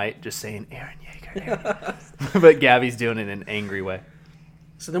all night, just saying Aaron Yeager. But Gabby's doing it in an angry way.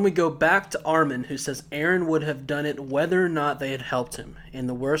 So then we go back to Armin, who says Aaron would have done it whether or not they had helped him, and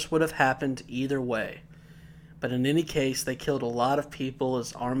the worst would have happened either way. But in any case, they killed a lot of people,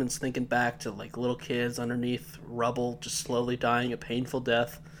 as Armin's thinking back to like little kids underneath rubble, just slowly dying a painful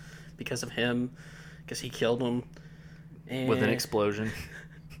death because of him, because he killed them. With an explosion.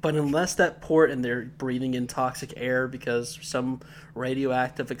 But unless that port and they're breathing in toxic air because some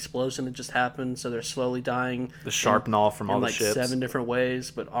radioactive explosion had just happened, so they're slowly dying. The sharpnel from all the like ships. 7 different ways.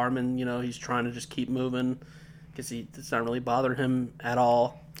 But Armin, he's trying to just keep moving because it's not really bothering him at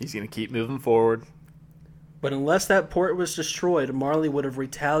all. He's going to keep moving forward. But unless that port was destroyed, Marley would have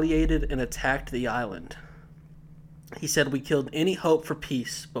retaliated and attacked the island. He said, "We killed any hope for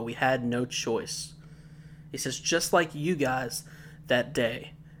peace, but we had no choice." He says, "Just like you guys that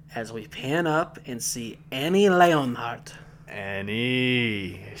day." As we pan up and see Annie Leonhardt.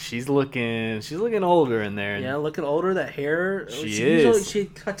 Annie, she's looking older in there. Yeah, looking older. That hair, she is. She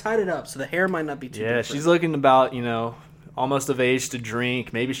tied it up, so the hair might not be too. Yeah, different. she's looking about almost of age to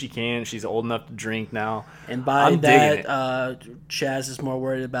drink. Maybe she can. She's old enough to drink now. And by that, Chaz is more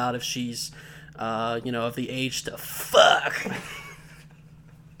worried about if she's, of the age to fuck.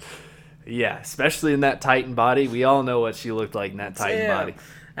 Yeah, especially in that Titan body. We all know what she looked like in that Titan body.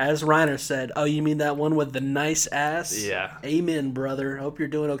 As Reiner said, "Oh, you mean that one with the nice ass?" Yeah. Amen, brother. Hope you're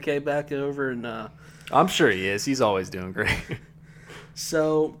doing okay back over. And I'm sure he is. He's always doing great.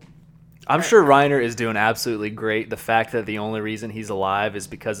 So, I'm sure Reiner is doing absolutely great. The fact that the only reason he's alive is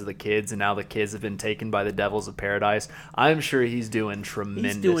because of the kids, and now the kids have been taken by the devils of paradise. I'm sure he's doing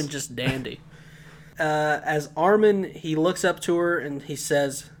tremendous. He's doing just dandy. As Armin, he looks up to her and he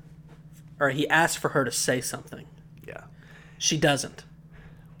says, or he asks for her to say something. Yeah. She doesn't.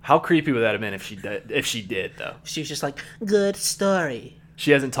 How creepy would that have been if she did, though? She's just like, good story.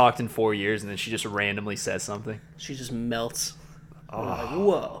 She hasn't talked in 4 years, and then she just randomly says something. She just melts. Oh. Like,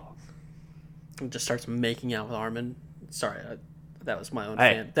 whoa. And just starts making out with Armin. Sorry, that was my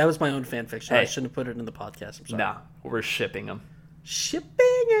own That was my own fan fiction. I shouldn't have put it in the podcast. I'm sorry. Nah, we're shipping them. Shipping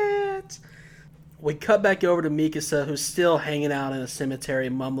it. We cut back over to Mikasa, who's still hanging out in a cemetery,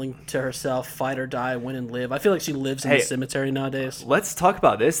 mumbling to herself, fight or die, win and live. I feel like she lives in the cemetery nowadays. Let's talk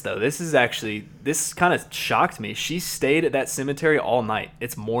about this, though. This kind of shocked me. She stayed at that cemetery all night.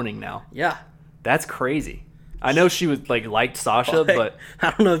 It's morning now. Yeah. That's crazy. I know she was liked Sasha, but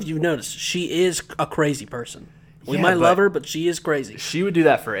I don't know if you've noticed. She is a crazy person. We might love her, but she is crazy. She would do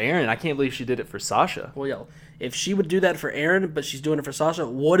that for Eren. I can't believe she did it for Sasha. Well, yo, if she would do that for Eren, but she's doing it for Sasha,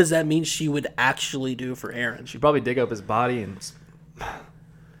 what does that mean she would actually do for Eren? She'd probably dig up his body and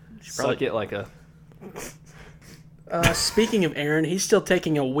suck it like a... Speaking of Eren, he's still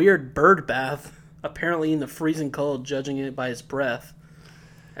taking a weird bird bath, apparently in the freezing cold, judging it by his breath,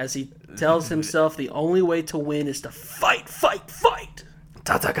 as he tells himself the only way to win is to fight, fight, fight!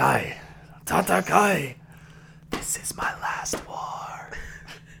 Tatakai! Tatakai! This is my last war.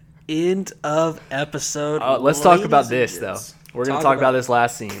 End of episode. Let's talk about this, though. We're going to talk about this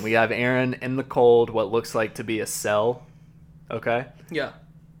last scene. We have Eren in the cold, what looks like to be a cell. Okay? Yeah.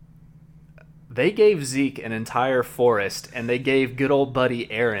 They gave Zeke an entire forest, and they gave good old buddy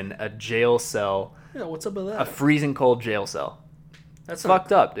Eren a jail cell. Yeah, what's up with that? A freezing cold jail cell. That's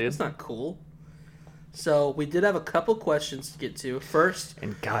fucked up, dude. That's not cool. So we did have a couple questions to get to. First,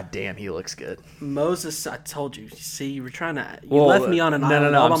 and goddamn, he looks good. Moses, I told you. See, you were trying to. You left me on an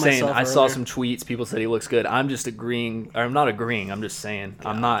island. No. I'm saying I saw some tweets. People said he looks good. I'm just agreeing, or I'm not agreeing. I'm just saying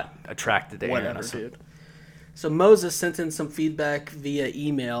I'm not attracted to Eren. Whatever, dude. So Moses sent in some feedback via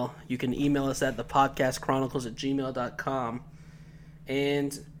email. You can email us at thepodcastchronicles@gmail.com.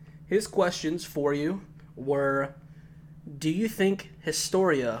 And his questions for you were: do you think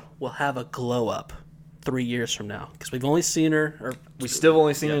Historia will have a glow up 3 years from now? Because we've only seen her, or we still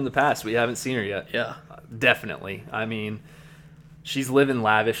only seen her in the past. We haven't seen her yet. Yeah, definitely. I mean, she's living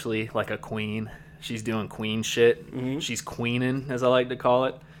lavishly like a queen. She's doing queen shit. Mm-hmm. She's queening, as I like to call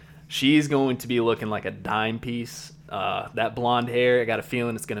it. She's going to be looking like a dime piece. That blonde hair, I got a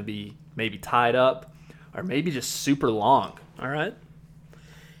feeling it's going to be maybe tied up, or maybe just super long. All right.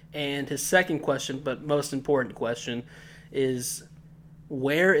 And his second question, but most important question, is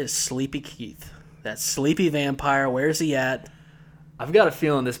where is Sleepy Keith? That sleepy vampire, where's he at? I've got a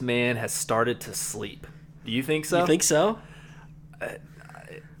feeling this man has started to sleep. Do you think so? You think so? I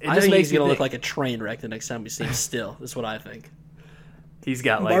think he's going to look like a train wreck the next time we see him still. That's what I think. He's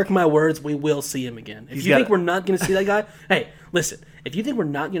got Mark my words, we will see him again. If you think we're not going to see that guy, hey, listen, if you think we're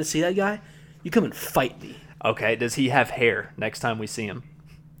not going to see that guy, you come and fight me. Okay, does he have hair next time we see him?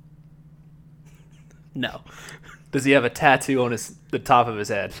 No. Does he have a tattoo on the top of his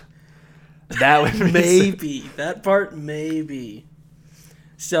head? That would maybe. That part, maybe.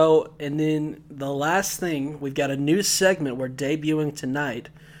 So, and then the last thing, we've got a new segment we're debuting tonight,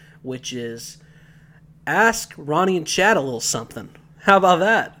 which is Ask Ronnie and Chad a little something. How about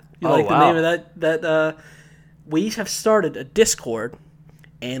that? You like the name of that? We have started a Discord,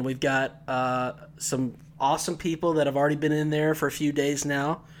 and we've got some awesome people that have already been in there for a few days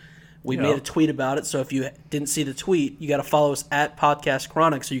now. We made a tweet about it, so if you didn't see the tweet, you got to follow us at Podcast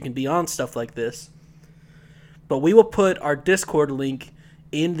Chronic so you can be on stuff like this. But we will put our Discord link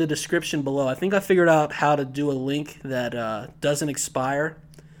in the description below. I think I figured out how to do a link that doesn't expire.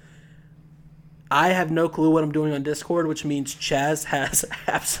 I have no clue what I'm doing on Discord, which means Chaz has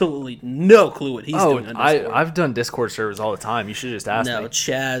absolutely no clue what he's doing on Discord. I've done Discord servers all the time. You should just ask me. No,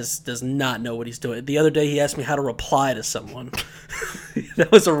 Chaz does not know what he's doing. The other day he asked me how to reply to someone.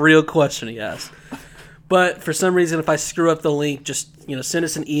 That was a real question he asked. But for some reason, if I screw up the link, just send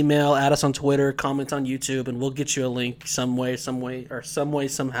us an email, add us on Twitter, comment on YouTube, and we'll get you a link some way,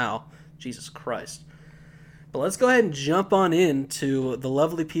 somehow. Jesus Christ. But let's go ahead and jump on into the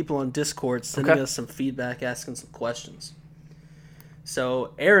lovely people on Discord sending us some feedback, asking some questions.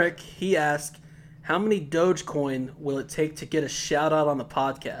 So Eric, he asked, how many Dogecoin will it take to get a shout out on the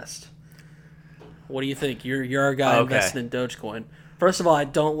podcast? What do you think? You're our guy invested in Dogecoin. First of all, I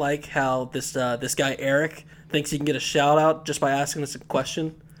don't like how this guy Eric thinks he can get a shout out just by asking us a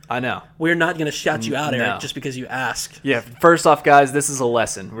question. I know. We're not going to shout you out, Eric, just because you asked. Yeah, first off, guys, this is a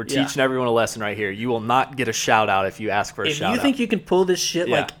lesson. We're teaching everyone a lesson right here. You will not get a shout-out if you ask for a shout-out. If you think you can pull this shit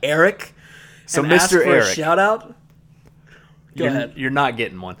like Eric so and Mr. ask for Eric, a shout-out, go ahead. You're not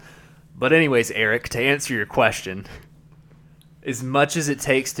getting one. But anyways, Eric, to answer your question, As much as it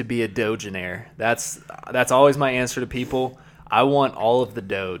takes to be a Dogenaire, that's always my answer to people. I want all of the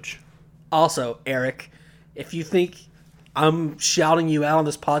Doge. Also, Eric, if you think I'm shouting you out on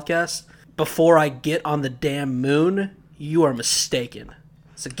this podcast before I get on the damn moon, you are mistaken.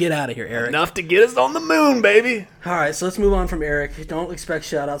 So get out of here, Eric. Enough to get us on the moon, baby. All right, so let's move on from Eric. Don't expect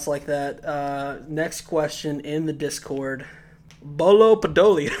shout-outs like that. Next question in the Discord. Bolo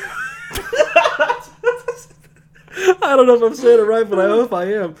Podolio. I don't know if I'm saying it right, but I hope I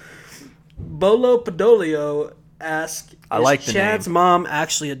am. Bolo Podolio asks, I like the Chad's name. mom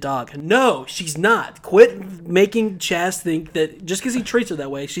actually a dog? No, she's not. Quit making Chaz think that just because he treats her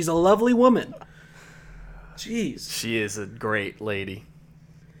that way, she's a lovely woman. Jeez. She is a great lady.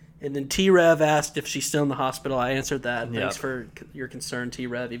 And then T-Rev asked if she's still in the hospital. I answered that. Yep. Thanks for your concern,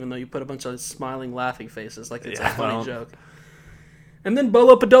 T-Rev, even though you put a bunch of smiling, laughing faces like it's a funny joke. And then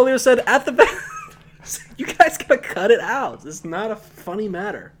Bolo Podolio said, at the back, you guys gotta cut it out. It's not a funny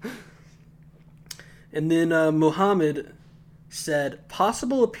matter. And then Muhammad said,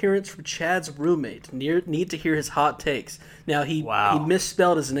 possible appearance from Chad's roommate. Need to hear his hot takes. Now, he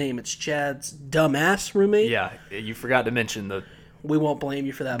misspelled his name. It's Chad's dumbass roommate. Yeah, you forgot to mention the We won't blame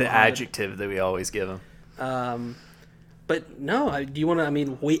you for that. The Muhammad. adjective that we always give him. But no, do you want to? I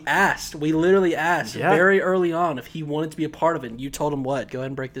mean, we literally asked very early on if he wanted to be a part of it. And you told him what? Go ahead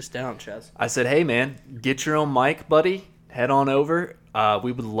and break this down, Chaz. I said, hey, man, get your own mic, buddy. Head on over.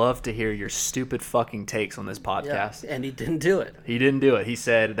 We would love to hear your stupid fucking takes on this podcast. Yeah, and he didn't do it. He didn't do it. He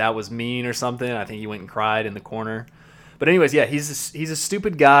said that was mean or something. I think he went and cried in the corner. But anyways, yeah, he's a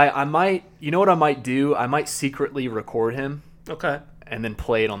stupid guy. You know what I might do? I might secretly record him. Okay. And then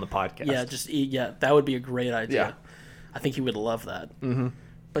play it on the podcast. That would be a great idea. Yeah. I think he would love that. Mm-hmm.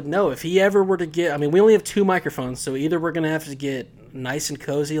 But no, if he ever were to get, I mean, we only have 2 microphones, so either we're going to have to get nice and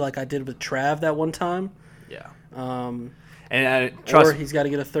cozy like I did with Trav that one time. Yeah. Or he's got to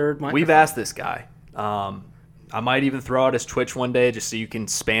get a third microphone. We've asked this guy. I might even throw out his Twitch one day just so you can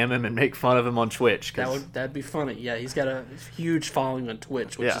spam him and make fun of him on Twitch. That'd be funny. Yeah, he's got a huge following on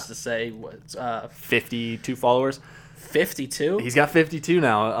Twitch, which is to say, 52 followers. 52? He's got 52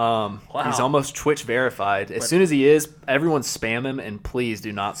 now. Wow. He's almost Twitch verified. As soon as he is, everyone spam him, and please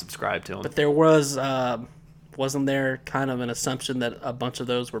do not subscribe to him. But there wasn't there kind of an assumption that a bunch of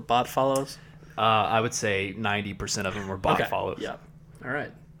those were bot follows? I would say 90% of them were bot follows. Yeah. All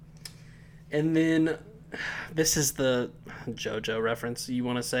right. And then this is the JoJo reference. You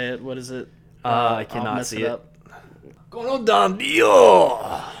want to say it? What is it? I cannot see it. Con Don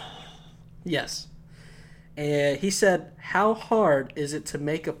Dio. Yes. And he said, how hard is it to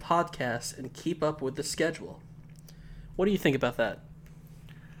make a podcast and keep up with the schedule? What do you think about that?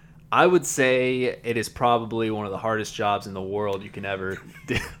 I would say it is probably one of the hardest jobs in the world you can ever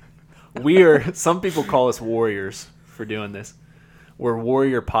do. Some people call us warriors for doing this. We're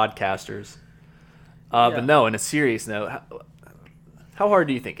warrior podcasters. But no, in a serious note, how hard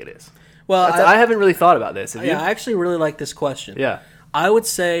do you think it is? Well, I haven't really thought about this. Have you? I actually really like this question. Yeah. I would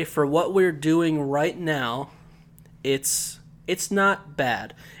say for what we're doing right now, it's not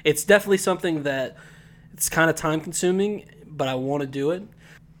bad. It's definitely something that it's kind of time consuming, but I want to do it.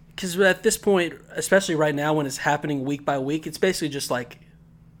 Because at this point, especially right now when it's happening week by week, it's basically just like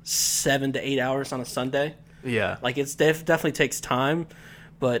 7 to 8 hours on a Sunday. Yeah. Like it definitely takes time,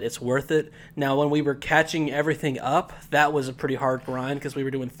 but it's worth it. Now, when we were catching everything up, that was a pretty hard grind because we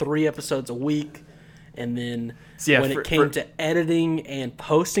were doing 3 episodes a week. And then when it came to editing and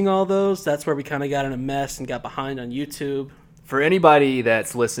posting all those, that's where we kind of got in a mess and got behind on YouTube. For anybody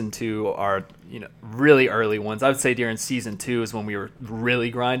that's listened to our really early ones, I would say during season 2 is when we were really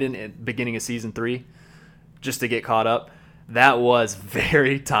grinding at the beginning of season 3 just to get caught up. That was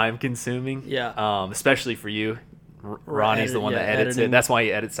very time consuming. Yeah. Especially for you. Ronnie's the one that edits it. That's why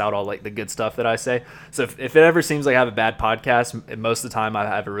he edits out all like the good stuff that I say. So if it ever seems like I have a bad podcast, most of the time I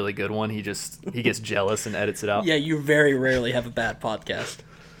have a really good one. He gets jealous and edits it out. Yeah, you very rarely have a bad podcast.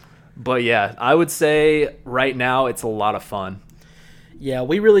 But yeah, I would say right now it's a lot of fun. Yeah,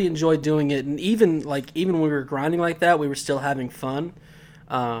 we really enjoy doing it, and even when we were grinding like that, we were still having fun.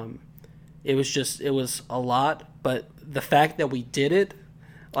 It was a lot, but the fact that we did it,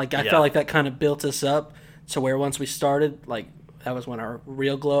 I felt like that kind of built us up. So where once we started, that was when our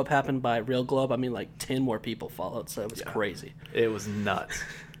real glow up happened. By real glow up, I mean 10 more people followed, so it was crazy. It was nuts.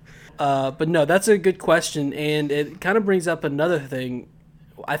 But no, that's a good question, and it kind of brings up another thing.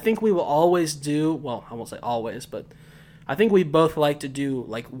 I think we will always do, well, I won't say always, but I think we both like to do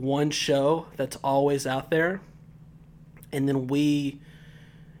one show that's always out there, and then we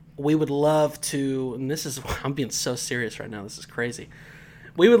would love to, and I'm being so serious right now, this is crazy.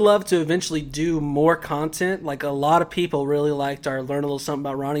 We would love to eventually do more content. Like, a lot of people really liked our Learn a Little Something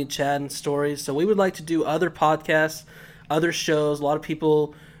About Ronnie and Chad and stories. So we would like to do other podcasts, other shows. A lot of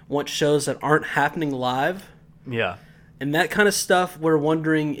people want shows that aren't happening live. Yeah. And that kind of stuff, we're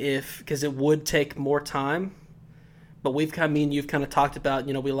wondering if, because it would take more time. But me and you've kind of talked about,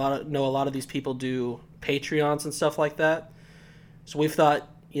 we know a lot of these people do Patreons and stuff like that. So we've thought,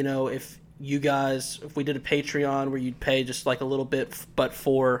 if we did a Patreon where you'd pay just like a little bit, but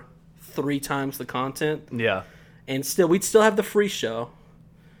for 3 times the content. Yeah. And we'd still have the free show.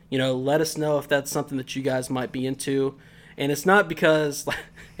 Let us know if that's something that you guys might be into. And it's not because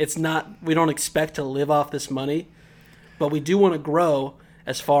we don't expect to live off this money, but we do want to grow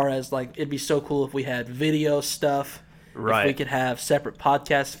as far as like, it'd be so cool if we had video stuff. Right. If we could have separate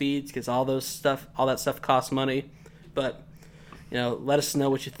podcast feeds, because all that stuff costs money. But, let us know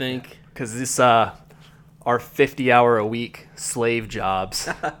what you think. Because this, our 50-hour-a-week slave jobs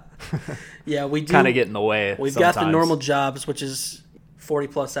yeah, we do kind of get in the way. We've sometimes. got the normal jobs, which is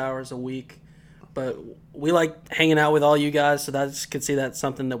 40-plus hours a week. But we like hanging out with all you guys, so that could see that's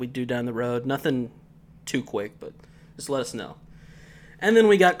something that we do down the road. Nothing too quick, but just let us know. And then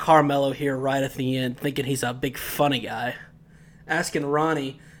we got Carmelo here right at the end, thinking he's a big funny guy, asking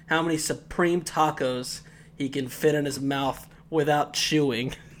Ronnie how many Supreme tacos he can fit in his mouth without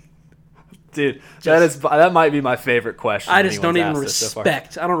chewing. Dude, that might be my favorite question. I just don't even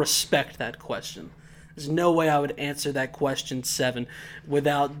respect. I don't respect that question. There's no way I would answer that question 7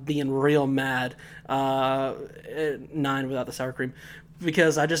 without being real mad. 9 without the sour cream,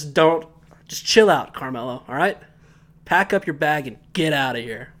 because I just don't. Just chill out, Carmelo. All right, pack up your bag and get out of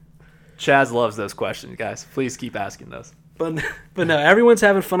here. Chaz loves those questions, guys. Please keep asking those. But no, everyone's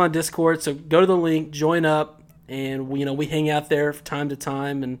having fun on Discord, so go to the link, join up, and we hang out there from time to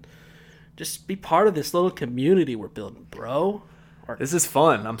time and just be part of this little community we're building, bro. This is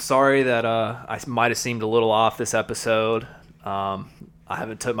fun. I'm sorry that I might have seemed a little off this episode. I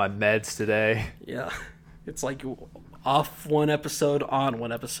haven't took my meds today. Yeah, it's like off one episode, on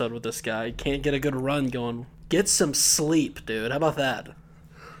one episode with this guy. Can't get a good run going. Get some sleep, dude. How about that?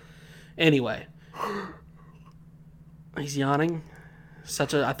 Anyway, he's yawning.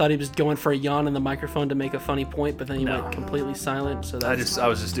 I thought he was going for a yawn in the microphone to make a funny point, but then he went completely silent. So I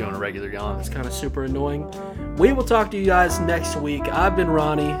was just doing a regular yawn. It's kind of super annoying. We will talk to you guys next week. I've been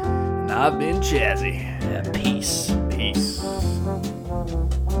Ronnie. And I've been Chazzy. Yeah, peace. Peace.